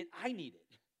doesn't need it, I need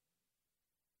it.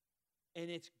 And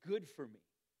it's good for me.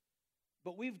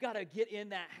 But we've got to get in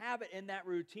that habit, in that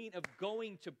routine of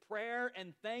going to prayer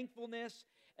and thankfulness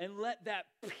and let that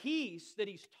peace that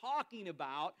he's talking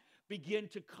about begin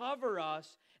to cover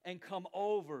us and come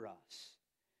over us.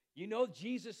 You know,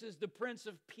 Jesus is the Prince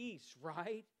of Peace,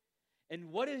 right?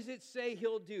 And what does it say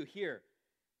he'll do here?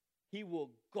 He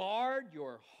will guard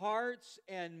your hearts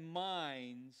and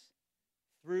minds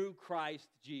through Christ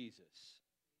Jesus.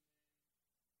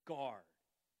 Guard.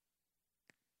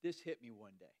 This hit me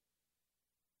one day.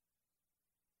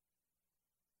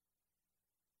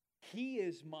 He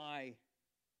is my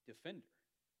defender,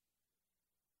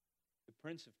 the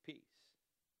Prince of Peace.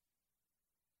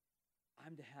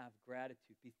 I'm to have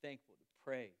gratitude, be thankful, to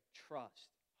pray, trust,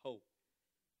 hope,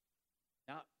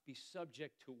 not be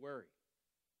subject to worry.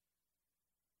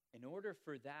 In order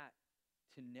for that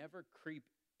to never creep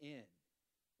in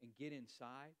and get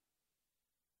inside,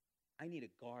 I need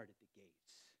a guard at the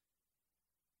gates.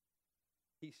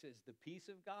 He says, the peace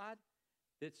of God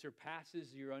that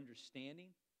surpasses your understanding,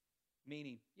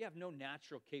 meaning you have no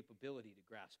natural capability to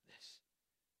grasp this.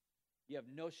 You have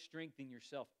no strength in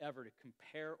yourself ever to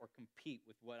compare or compete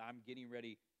with what I'm getting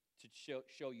ready to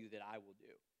show you that I will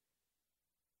do.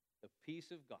 The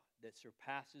peace of God that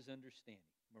surpasses understanding,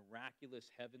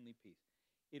 miraculous heavenly peace,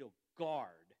 it'll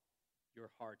guard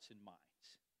your hearts and minds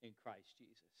in Christ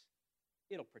Jesus.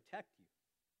 It'll protect you.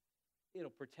 It'll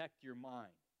protect your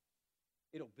mind.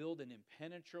 It'll build an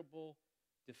impenetrable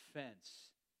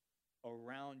defense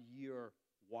around your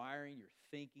wiring, your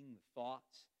thinking, the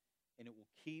thoughts, and it will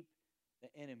keep the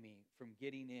enemy from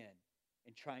getting in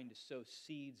and trying to sow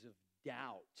seeds of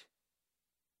doubt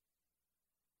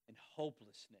and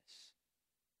hopelessness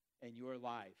in your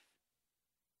life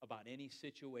about any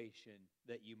situation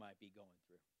that you might be going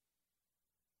through.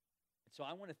 And so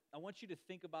I want you to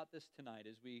think about this tonight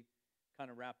as we kind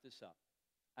of wrap this up.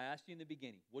 I asked you in the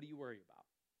beginning, what do you worry about?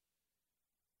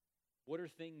 What are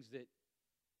things that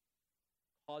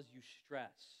cause you stress,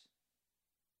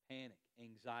 panic,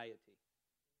 anxiety?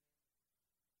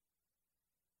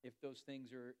 If those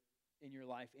things are in your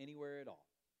life anywhere at all,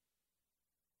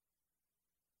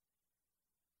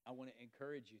 I want to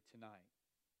encourage you tonight.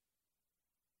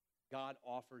 God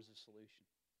offers a solution.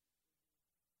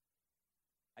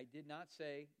 I did not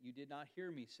say, you did not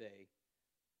hear me say,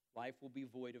 life will be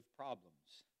void of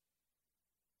problems.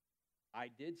 I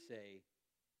did say,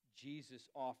 Jesus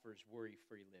offers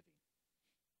worry-free living.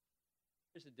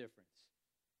 There's a difference.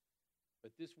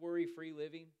 But this worry-free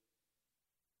living,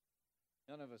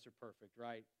 None of us are perfect,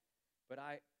 right? But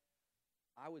I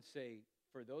would say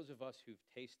for those of us who've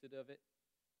tasted of it,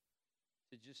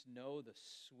 to just know the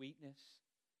sweetness,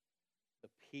 the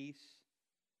peace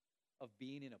of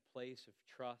being in a place of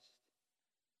trust.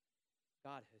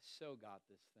 God has so got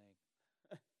this thing.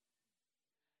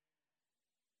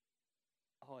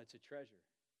 Oh, it's a treasure.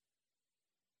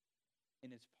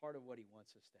 And it's part of what he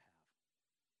wants us to have.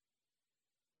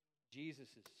 Jesus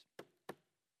is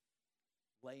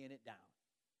laying it down.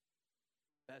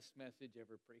 Best message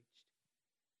ever preached.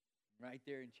 Right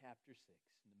there in chapter 6,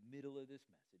 in the middle of this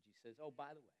message, he says, oh, by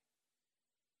the way,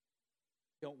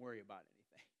 don't worry about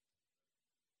anything.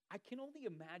 I can only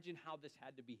imagine how this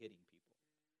had to be hitting people.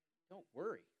 Don't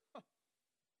worry. Huh.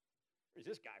 Where's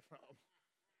this guy from?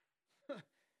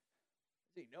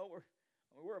 Does he know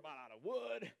we're about out of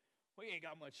wood? We ain't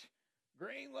got much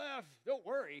grain left. Don't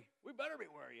worry. We better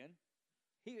be worrying.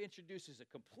 He introduces a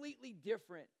completely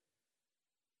different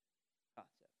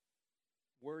concept.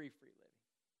 Worry-free living.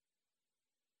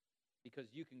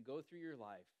 Because you can go through your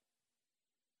life,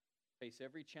 face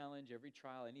every challenge, every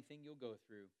trial, anything you'll go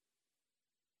through,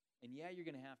 and yeah, you're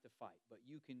going to have to fight, but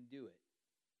you can do it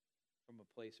from a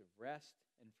place of rest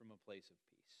and from a place of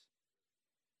peace.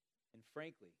 And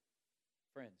frankly,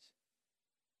 friends,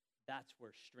 that's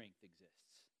where strength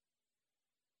exists.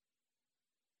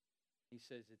 He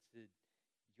says it's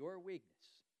your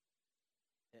weakness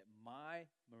that my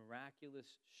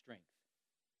miraculous strength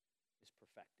is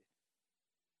perfected.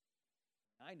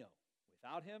 I know,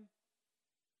 without him,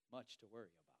 much to worry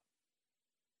about.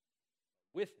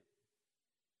 With him,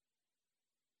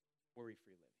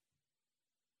 worry-free living.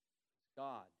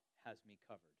 God has me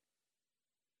covered,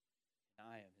 and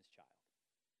I am his child.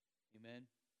 Amen?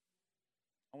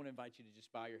 I want to invite you to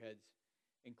just bow your heads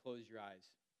and close your eyes.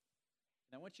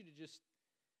 And I want you to just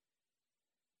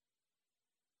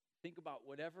think about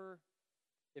whatever,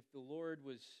 if the Lord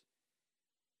was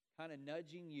kind of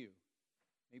nudging you.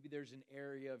 Maybe there's an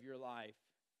area of your life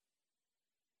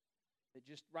that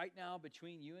just right now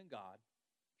between you and God,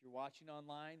 if you're watching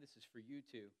online, this is for you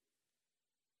too.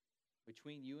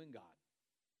 Between you and God,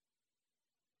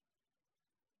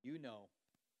 you know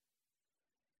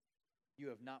you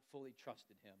have not fully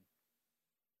trusted him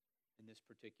in this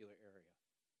particular area.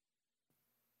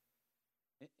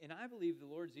 And I believe the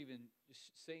Lord's even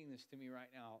just saying this to me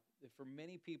right now, that for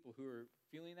many people who are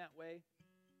feeling that way,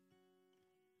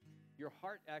 your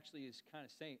heart actually is kind of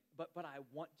saying, but I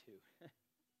want to.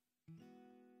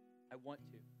 I want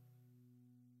to.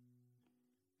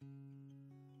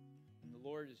 And the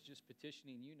Lord is just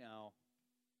petitioning you now,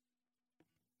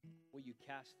 will you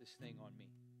cast this thing on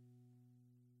me?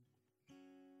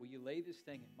 Will you lay this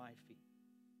thing at my feet?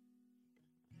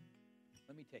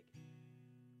 Let me take it.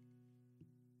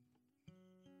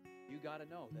 You got to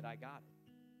know that I got it.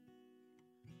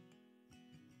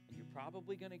 And you're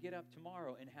probably going to get up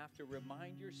tomorrow and have to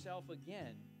remind yourself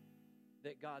again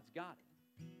that God's got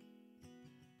it.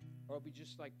 Or it'll be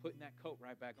just like putting that coat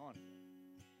right back on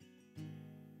again.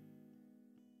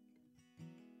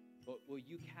 But will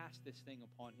you cast this thing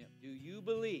upon him? Do you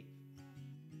believe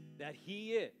that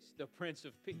he is the Prince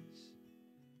of Peace?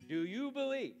 Do you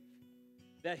believe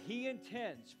that he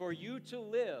intends for you to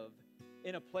live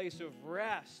in a place of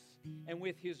rest and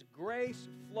with his grace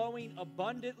flowing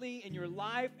abundantly in your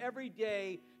life every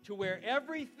day to where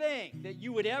everything that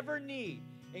you would ever need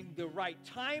in the right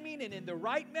timing and in the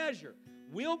right measure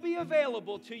will be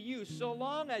available to you so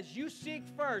long as you seek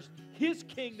first his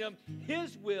kingdom,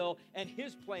 his will, and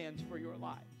his plans for your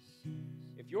life?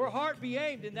 If your heart be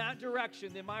aimed in that direction,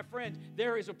 then my friends,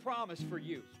 there is a promise for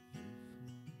you.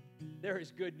 There is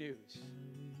good news.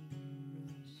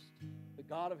 The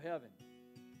God of heaven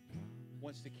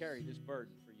wants to carry this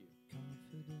burden for you.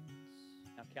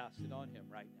 Now cast it on him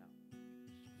right now.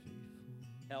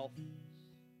 Health,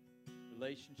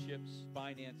 relationships,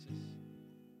 finances,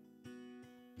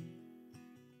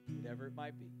 whatever it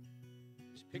might be.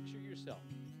 Just picture yourself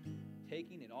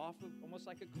taking it off of, almost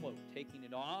like a cloak, taking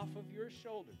it off of your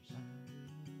shoulders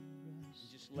and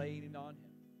just laying it on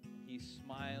him. He's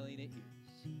smiling at you.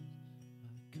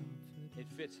 It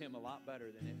fits him a lot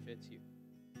better than it fits you.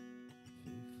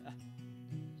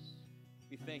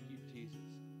 We thank you, Jesus,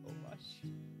 so much.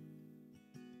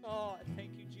 Oh, I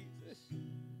thank you, Jesus,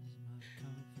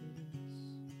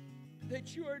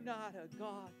 that you are not a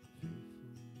God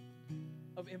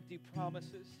of empty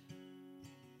promises.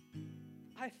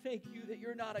 I thank you that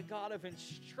you're not a God of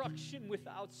instruction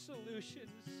without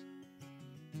solutions.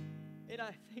 And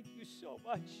I thank you so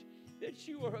much that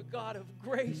you are a God of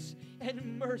grace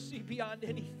and mercy beyond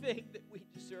anything that we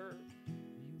deserve.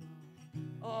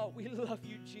 Oh, we love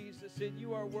you, Jesus, and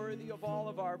you are worthy of all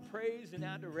of our praise and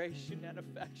adoration and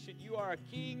affection. You are a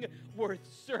king worth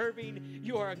serving.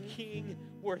 You are a king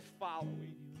worth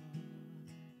following.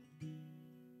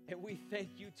 And we thank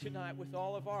you tonight with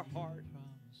all of our heart.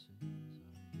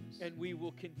 And we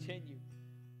will continue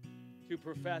to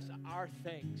profess our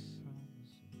thanks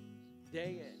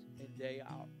day in and day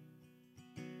out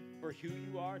for who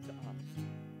you are to us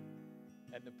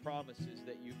and the promises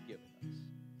that you've given us.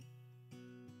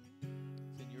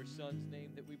 It's in your Son's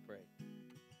name that we pray.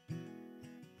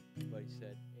 Everybody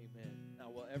said amen.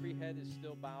 Now, while every head is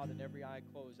still bowed and every eye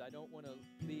closed, I don't want to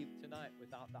leave tonight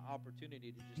without the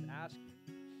opportunity to just ask you,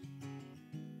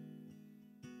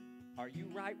 are you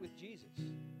right with Jesus?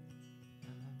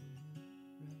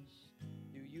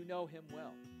 Do you know him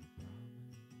well?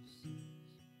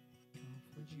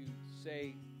 Would you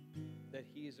say that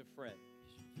he is a friend?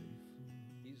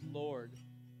 He's Lord,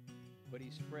 but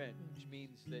he's friend, which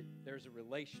means that there's a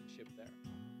relationship there.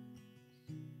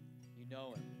 You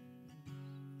know him.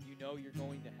 You know you're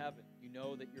going to heaven. You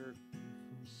know that you're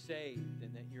saved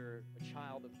and that you're a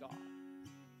child of God.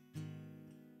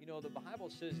 You know, the Bible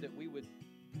says that we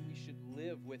should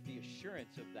live with the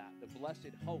assurance of that, the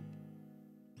blessed hope.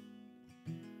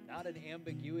 Not an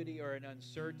ambiguity or an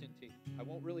uncertainty. I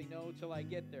won't really know till I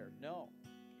get there. No.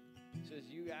 It says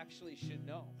you actually should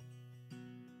know.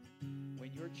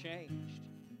 When you're changed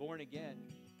and born again,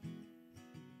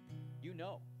 you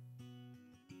know.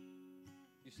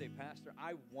 You say, Pastor,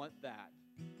 I want that.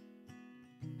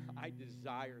 I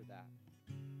desire that.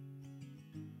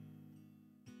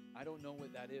 I don't know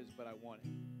what that is, but I want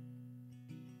it.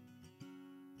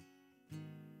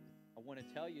 I want to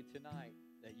tell you tonight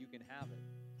that you can have it.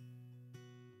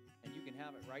 And you can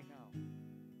have it right now.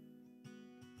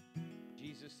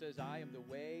 Jesus says, I am the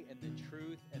way and the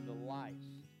truth and the life.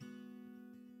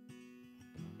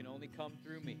 You can only come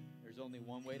through me. There's only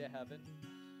one way to heaven.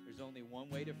 There's only one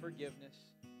way to forgiveness.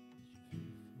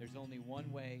 There's only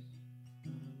one way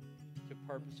to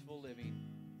purposeful living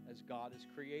as God has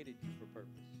created you for purpose.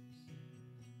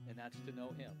 And that's to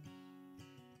know him.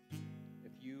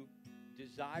 If you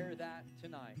desire that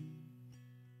tonight,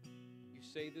 you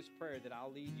say this prayer that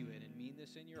I'll lead you in and mean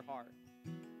this in your heart.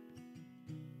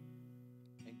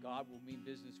 And God will mean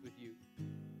business with you.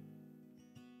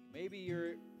 Maybe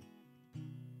you're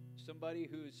somebody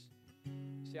who's,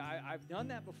 say, I've done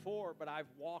that before, but I've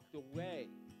walked away.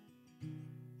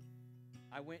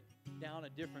 I went down a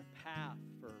different path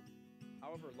for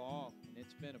however long, and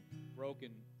it's been a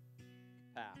broken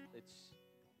path. It's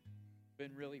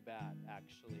been really bad,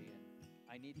 actually, and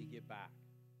I need to get back.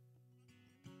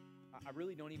 I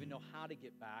really don't even know how to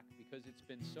get back because it's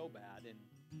been so bad, and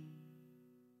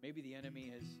maybe the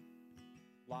enemy has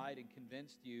lied and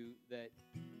convinced you that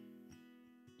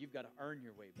you've got to earn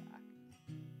your way back,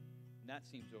 and that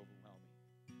seems overwhelming.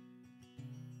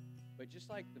 But just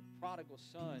like the prodigal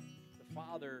son, the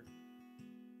father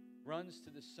runs to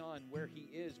the son where he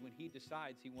is when he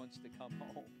decides he wants to come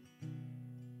home.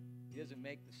 He doesn't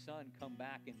make the son come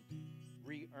back and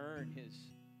re-earn his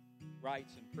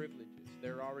rights and privileges.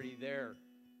 They're already there,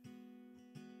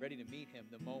 ready to meet him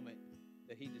the moment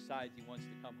that he decides he wants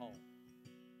to come home.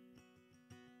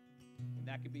 And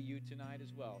that could be you tonight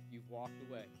as well, if you've walked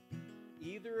away.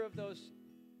 Either of those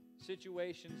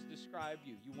situations describe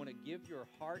you. You want to give your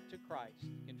heart to Christ,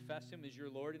 confess him as your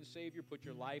Lord and Savior, put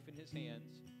your life in his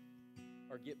hands,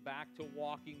 or get back to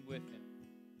walking with him.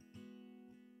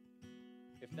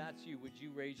 If that's you, would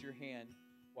you raise your hand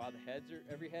while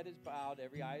every head is bowed,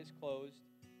 every eye is closed?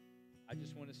 I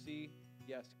just want to see,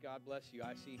 yes, God bless you.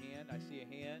 I see a hand. I see a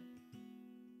hand.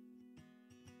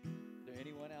 Is there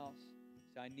anyone else?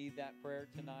 Say, I need that prayer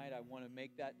tonight. I want to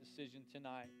make that decision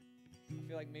tonight. I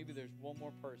feel like maybe there's one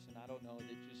more person, I don't know,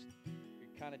 that just,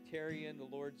 you're kind of tarrying. The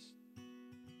Lord's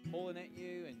pulling at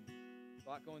you and a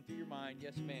lot going through your mind.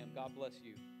 Yes, ma'am. God bless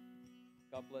you.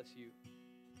 God bless you.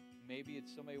 Maybe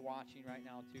it's somebody watching right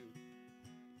now,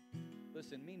 too.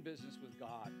 Listen, mean business with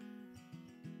God.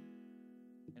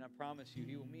 And I promise you,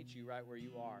 he will meet you right where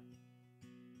you are.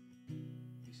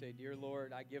 You say, Dear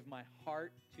Lord, I give my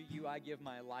heart to you. I give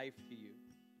my life to you.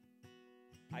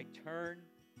 I turn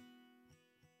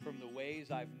from the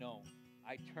ways I've known.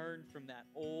 I turn from that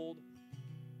old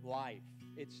life.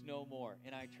 It's no more.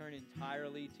 And I turn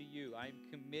entirely to you. I'm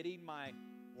committing my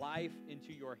life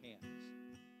into your hands.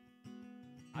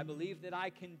 I believe that I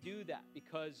can do that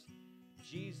because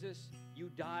Jesus, you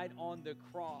died on the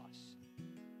cross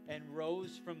and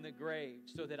rose from the grave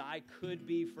so that I could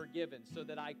be forgiven, so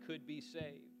that I could be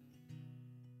saved.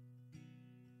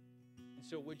 And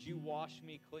so would you wash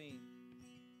me clean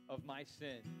of my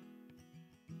sin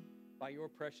by your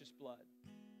precious blood?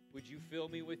 Would you fill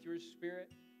me with your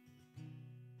Spirit?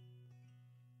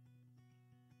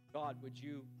 God, would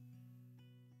you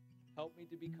help me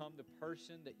to become the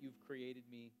person that you've created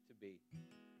me to be?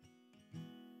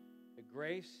 The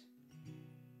grace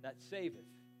that saveth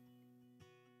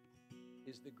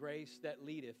is the grace that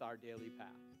leadeth our daily path.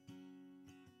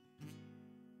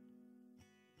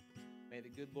 May the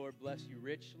good Lord bless you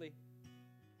richly,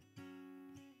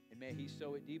 and may He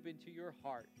sow it deep into your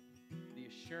heart, the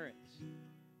assurance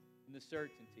and the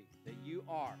certainty that you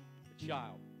are a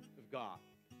child of God,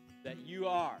 that you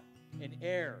are an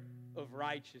heir of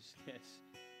righteousness,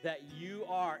 that you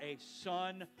are a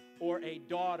son or a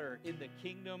daughter in the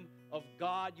kingdom of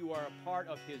God. You are a part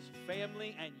of His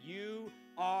family, and you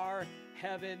are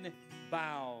heaven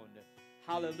bound.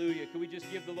 Hallelujah. Can we just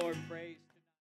give the Lord praise?